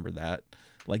 I remember that.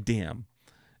 Like, damn.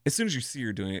 As soon as you see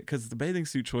her doing it, because the bathing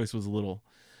suit choice was a little,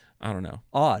 I don't know.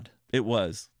 odd. It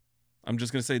was. I'm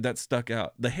just going to say that stuck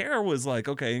out. The hair was like,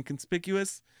 okay,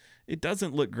 inconspicuous. It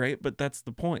doesn't look great, but that's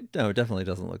the point. No, it definitely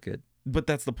doesn't look good. But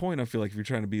that's the point. I feel like if you're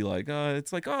trying to be like,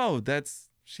 it's like, oh,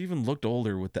 she even looked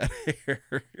older with that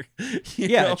hair.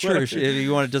 Yeah, know true. what I If mean?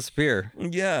 you want to disappear.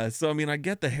 Yeah. So, I mean, I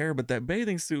get the hair, but that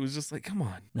bathing suit was just like, come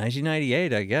on.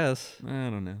 1998, I guess. I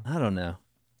don't know. I don't know.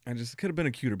 It could have been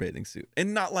a cuter bathing suit.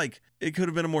 And not like, it could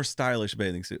have been a more stylish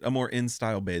bathing suit, a more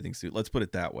in-style bathing suit. Let's put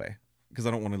it that way. Because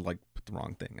I don't want to like put the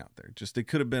wrong thing out there. Just, it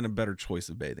could have been a better choice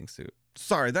of bathing suit.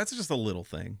 Sorry, that's just a little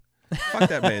thing. Fuck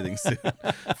that bathing suit.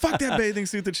 Fuck that bathing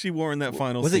suit that she wore in that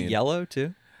final Was scene. it yellow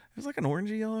too? It was like an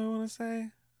orangey yellow, I want to say.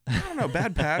 I don't know.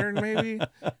 Bad pattern, maybe.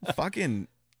 Fucking,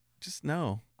 just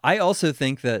no. I also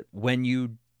think that when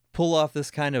you pull off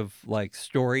this kind of like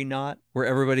story knot where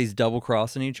everybody's double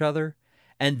crossing each other,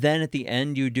 and then at the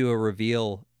end you do a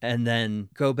reveal and then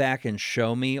go back and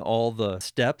show me all the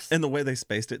steps. And the way they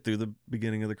spaced it through the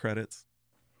beginning of the credits.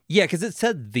 Yeah, because it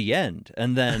said the end,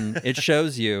 and then it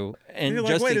shows you. And You're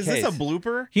like, just wait, in is case, this a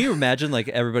blooper? can you imagine like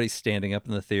everybody standing up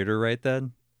in the theater right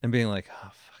then and being like,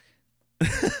 oh,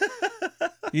 fuck.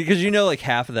 Because like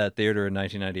half of that theater in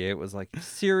 1998 was like,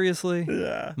 seriously?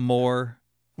 Yeah. More?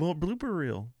 Well, blooper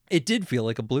reel. It did feel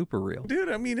like a blooper reel. Dude,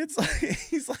 I mean, it's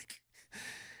like,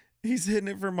 he's hitting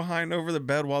it from behind over the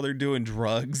bed while they're doing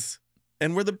drugs.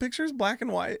 And were the pictures black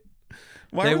and white?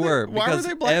 Why were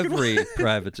they black and every white?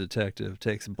 private detective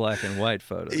takes black and white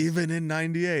photos. Even in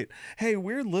 98. Hey,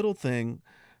 weird little thing.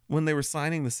 When they were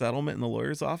signing the settlement in the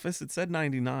lawyer's office, it said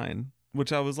 99,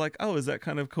 which I was like, oh, is that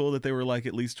kind of cool that they were like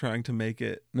at least trying to make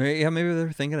it? Maybe they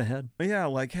were thinking ahead. Yeah,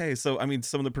 like, hey, so I mean,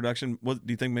 some of the production do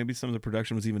you think maybe some of the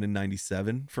production was even in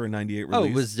 97 for a 98 release? Oh,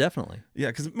 it was definitely. Yeah,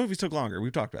 because movies took longer.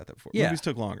 We've talked about that before. Yeah. Movies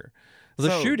took longer. Well,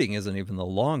 the So- shooting isn't even the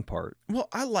long part. Well,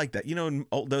 I like that. In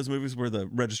those movies where the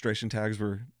registration tags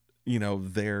were,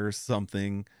 there's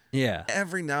something. Yeah.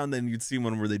 Every now and then you'd see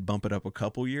one where they'd bump it up a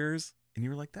couple years, and you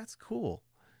were like, that's cool.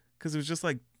 Because it was just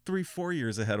like 3-4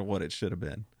 years ahead of what it should have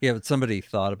been. Yeah, but somebody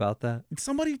thought about that.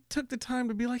 Somebody took the time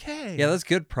to be like, hey. Yeah, that's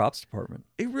good props department.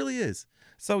 It really is.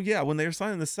 So, yeah, when they were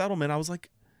signing the settlement, I was like,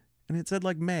 and it said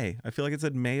like May. I feel like it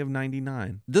said May of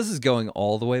 99. This is going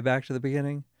all the way back to the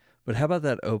beginning, but how about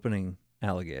that opening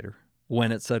alligator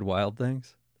when it said wild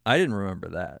things? I didn't remember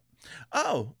that.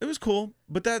 Oh, it was cool.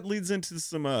 But that leads into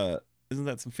some, isn't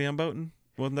that some fan boating?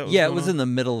 Wasn't that Yeah, it was in the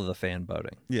middle of the fan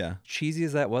boating. Yeah. Cheesy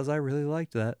as that was, I really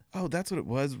liked that. Oh, that's what it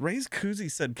was. Ray's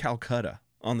koozie said Calcutta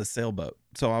on the sailboat.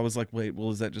 So I was like, wait, well,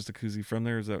 is that just a koozie from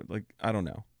there? Is that like, I don't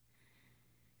know.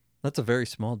 That's a very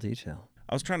small detail.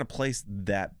 I was trying to place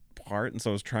that part, and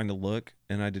so I was trying to look,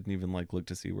 and I didn't even look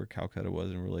to see where Calcutta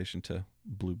was in relation to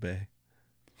Blue Bay.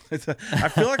 I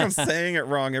feel like I'm saying it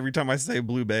wrong every time I say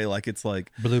Blue Bay. Like it's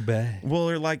like Blue Bay. well,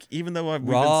 or like even though I've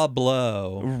Raw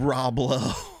blow. raw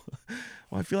blow.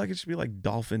 Well, I feel like it should be like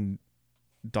dolphin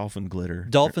glitter.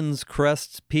 Dolphin's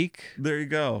Crest Peak. There you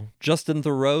go. Justin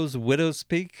Thoreau's Widow's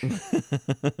Peak.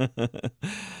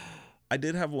 I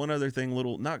did have one other thing,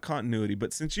 little, not continuity,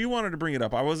 but since you wanted to bring it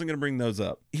up, I wasn't going to bring those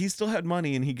up. He still had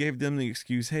money, and he gave them the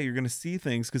excuse, hey, you're going to see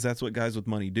things because that's what guys with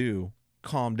money do.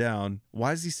 Calm down.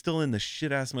 Why is he still in the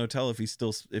shit-ass motel if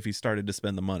he started to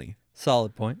spend the money?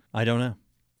 Solid point. I don't know.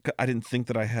 I didn't think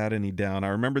that I had any down. I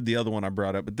remembered the other one I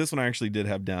brought up, but this one I actually did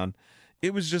have down.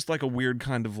 It was just like a weird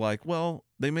kind of like, well,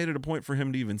 they made it a point for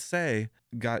him to even say,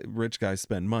 rich guys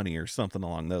spend money or something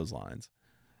along those lines.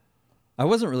 I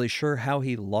wasn't really sure how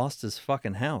he lost his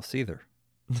fucking house either.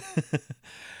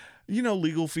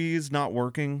 Legal fees not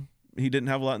working. He didn't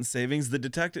have a lot in savings. The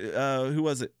detective, who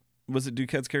was it? Was it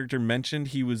Duquette's character mentioned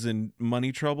he was in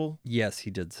money trouble? Yes,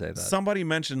 he did say that. Somebody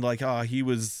mentioned like, he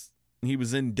was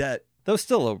in debt. That was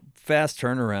still a fast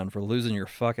turnaround for losing your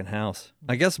fucking house.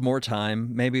 I guess more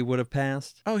time maybe would have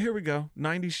passed. Oh, here we go.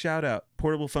 90s shout out.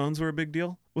 Portable phones were a big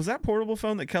deal. Was that portable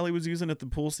phone that Kelly was using at the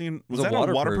pool scene? Was that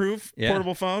a waterproof Yeah.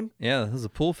 portable phone? Yeah, this is a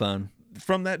pool phone.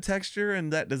 From that texture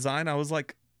and that design, I was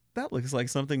like, that looks like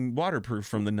something waterproof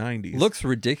from the 90s. Looks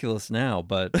ridiculous now,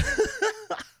 but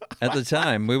At the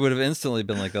time, we would have instantly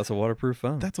been like, that's a waterproof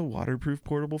phone. That's a waterproof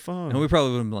portable phone. And we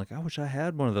probably would have been like, I wish I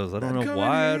had one of those. I don't That'd know come in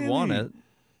why I'd handy. want it.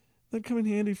 That'd come in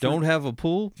handy for... Don't have a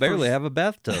pool, barely have a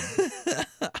bathtub.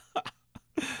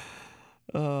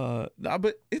 Nah,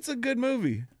 but it's a good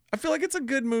movie. I feel like it's a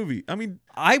good movie. I mean,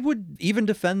 I would even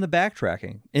defend the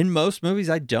backtracking. In most movies,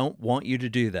 I don't want you to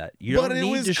do that. You But don't it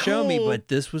need was to show me, cool. but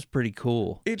this was pretty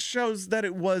cool. it shows that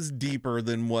it was deeper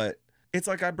than what... It's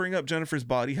like I bring up Jennifer's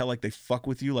Body, how like they fuck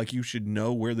with you, like you should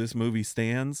know where this movie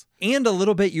stands. And a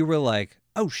little bit, you were like,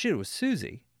 oh shit, it was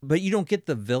Susie. But you don't get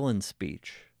the villain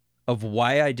speech of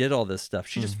why I did all this stuff.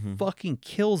 She just fucking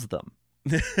kills them.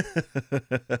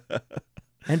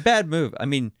 And bad move. I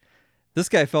mean, this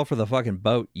guy fell for the fucking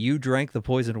boat. You drank the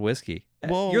poisoned whiskey.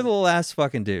 Well- You're the last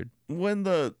fucking dude. When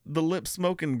the lip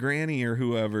smoking granny or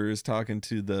whoever is talking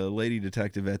to the lady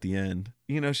detective at the end,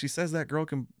 you know, she says that girl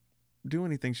can do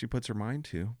anything she puts her mind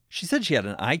to. She said she had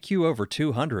an IQ over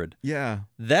 200. Yeah.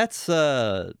 That's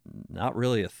not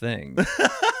really a thing.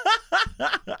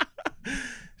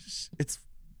 It's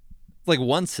Like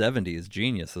 170 is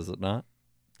genius, is it not?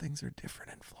 things are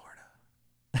different in Florida.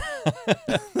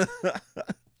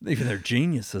 Even their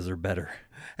geniuses are better.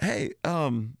 Hey,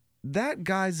 that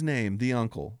guy's name, the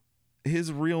uncle,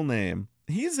 his real name,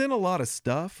 he's in a lot of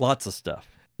stuff. Lots of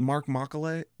stuff. Mark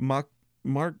Macaulay, Mark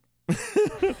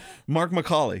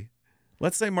Macaulay.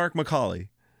 Let's say Mark Macaulay.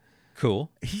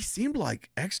 Cool. He seemed like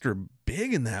extra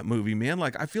big in that movie, man.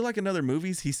 Like I feel like in other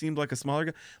movies he seemed like a smaller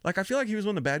guy. Like I feel like he was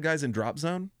one of the bad guys in Drop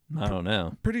Zone. I don't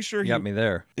know. Pretty sure You he got me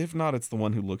there. If not, it's the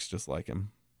one who looks just like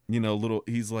him. You know,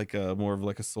 he's like more of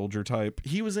like a soldier type.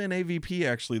 He was in AVP,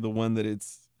 actually, the one that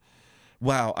it's...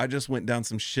 Wow, I just went down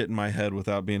some shit in my head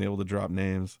without being able to drop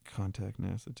names. Contact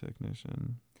NASA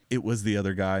technician. It was the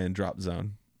other guy in Drop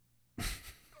Zone.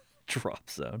 Drop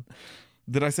Zone.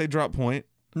 Did I say Drop Point?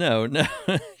 No,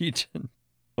 you didn't.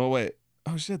 Oh, wait.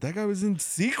 Oh, shit, that guy was in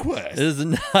Sequest. It is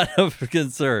not of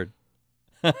concern.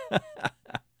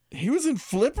 He was in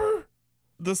Flipper?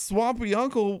 The swampy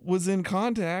uncle was in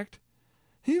Contact.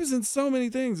 He was in so many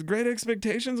things. Great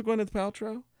Expectations, Gwyneth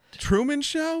Paltrow. Truman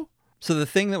Show? So the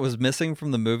thing that was missing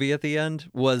from the movie at the end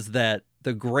was that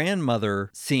the grandmother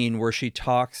scene where she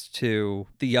talks to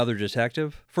the other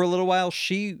detective for a little while,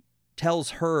 she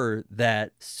tells her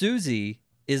that Susie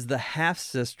is the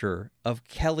half-sister of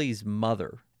Kelly's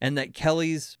mother, and that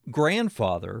Kelly's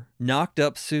grandfather knocked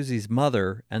up Susie's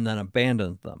mother and then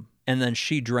abandoned them. And then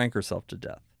she drank herself to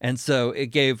death. And so it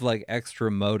gave like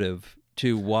extra motive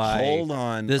to why Hold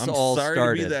on. this I'm all sorry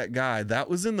started. to be that guy. That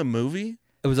was in the movie?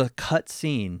 It was a cut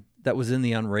scene that was in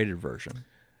the unrated version.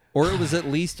 Or it was at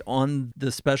least on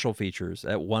the special features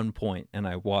at one point, and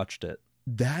I watched it.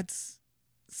 That's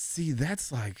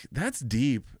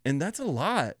deep. And that's a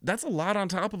lot. That's a lot on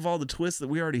top of all the twists that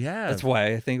we already have. That's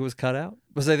why I think it was cut out.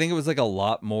 Because I think it was like a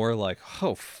lot more like,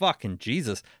 oh, fucking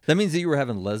Jesus. That means that you were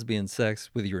having lesbian sex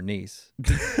with your niece.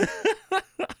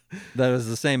 That is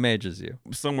the same age as you.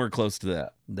 Somewhere close to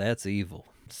that. That's evil.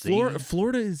 See?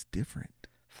 Florida is different.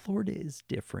 Florida is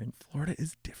different. Florida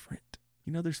is different.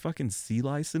 You know, there's fucking sea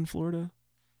lice in Florida.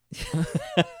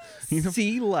 You know,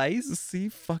 Sea lice? sea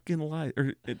fucking lice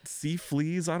or sea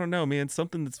fleas. I don't know, man.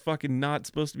 Something that's fucking not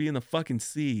supposed to be in the fucking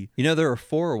sea. You know, there are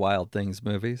 4 Wild Things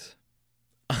movies,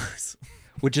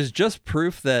 which is just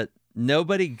proof that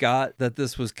nobody got that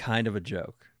this was kind of a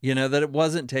joke. You know, that it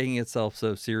wasn't taking itself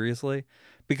so seriously.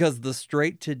 Because the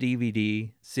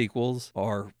straight-to-DVD sequels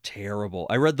are terrible.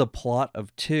 I read the plot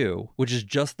of 2, which is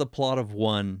just the plot of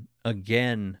 1,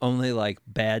 again, only like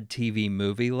bad TV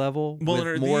movie level, Well,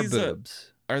 are with more these,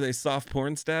 boobs. Are they soft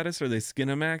porn status? Are they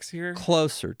Skinamax here?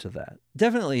 Closer to that.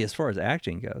 Definitely as far as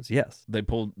acting goes, yes. They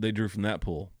drew from that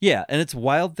pool. Yeah, and it's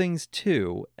Wild Things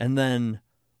 2, and then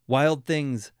Wild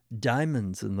Things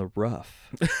Diamonds in the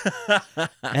Rough.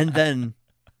 And then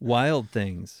Wild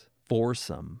Things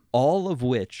Foursome, all of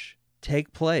which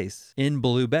take place in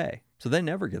Blue Bay. So they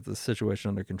never get this situation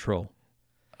under control.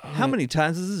 How many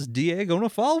times is this DA going to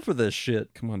fall for this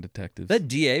shit? Come on, detectives. That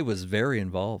DA was very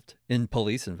involved in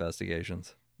police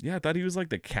investigations. Yeah, I thought he was like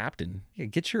the captain. Yeah,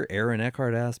 get your Aaron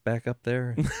Eckhart ass back up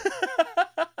there.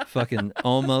 Fucking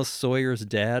almost Sawyer's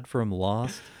dad from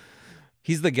Lost.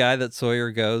 He's the guy that Sawyer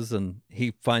goes and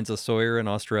he finds a Sawyer in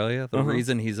Australia. The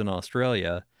reason he's in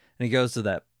Australia, and he goes to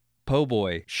that po'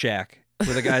 boy shack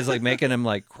where the guy's like making him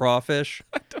like crawfish.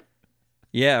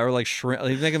 Yeah, or like shrimp.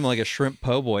 He's making him like a shrimp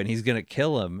po' boy and he's going to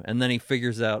kill him. And then he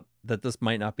figures out that this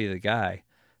might not be the guy.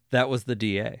 That was the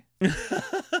DA.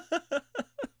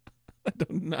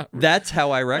 That's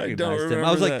how I recognized him.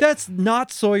 I was like, that's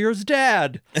not Sawyer's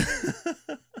dad.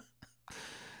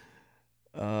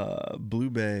 Blue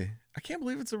Bay. I can't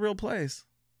believe it's a real place.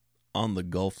 on the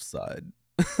Gulf side.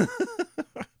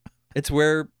 It's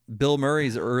where Bill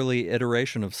Murray's early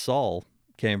iteration of Saul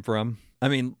came from. I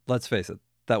mean, let's face it,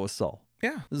 that was Saul.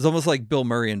 Yeah. It's almost like Bill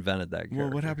Murray invented that character. Well,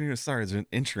 what happened here? Sorry, there's an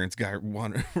insurance guy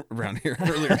wandering around here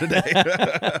earlier today.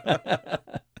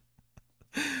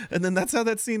 And then that's how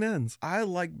that scene ends. I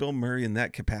like Bill Murray in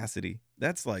that capacity.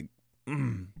 That's like,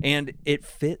 And it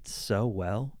fit so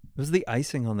well. It was the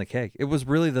icing on the cake. It was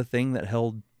really the thing that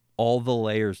held all the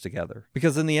layers together.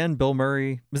 Because in the end, Bill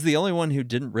Murray was the only one who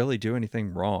didn't really do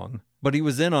anything wrong. But he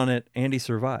was in on it, and he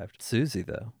survived. Susie,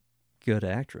 though, good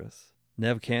actress.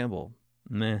 Neve Campbell,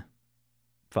 meh,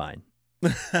 fine.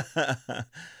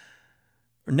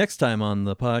 Next time on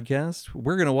the podcast,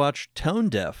 we're going to watch Tone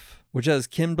Deaf, which has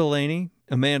Kim Delaney,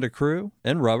 Amanda Crew,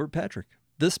 and Robert Patrick.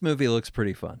 This movie looks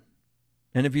pretty fun.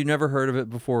 And if you've never heard of it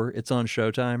before, it's on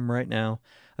Showtime right now.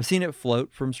 I've seen it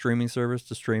float from streaming service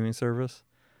to streaming service.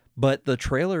 But the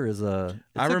trailer is I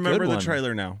remember the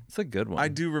trailer now. It's a good one. I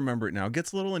do remember it now. It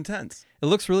gets a little intense. It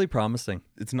looks really promising.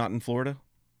 It's not in Florida?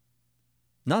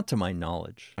 Not to my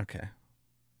knowledge. Okay.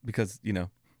 Because, you know,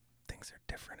 things are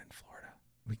different in Florida.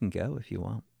 We can go if you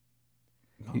want.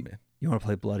 Oh, man. You want to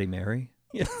play Bloody Mary?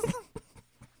 Yes.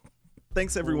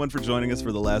 Thanks, everyone, for joining us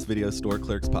for the Last Video Store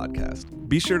Clerks podcast.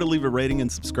 Be sure to leave a rating and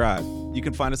subscribe. You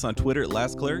can find us on Twitter at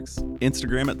Last Clerks,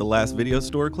 Instagram at The Last Video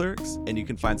Store Clerks, and you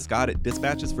can find Scott at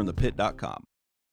dispatchesfromthepit.com.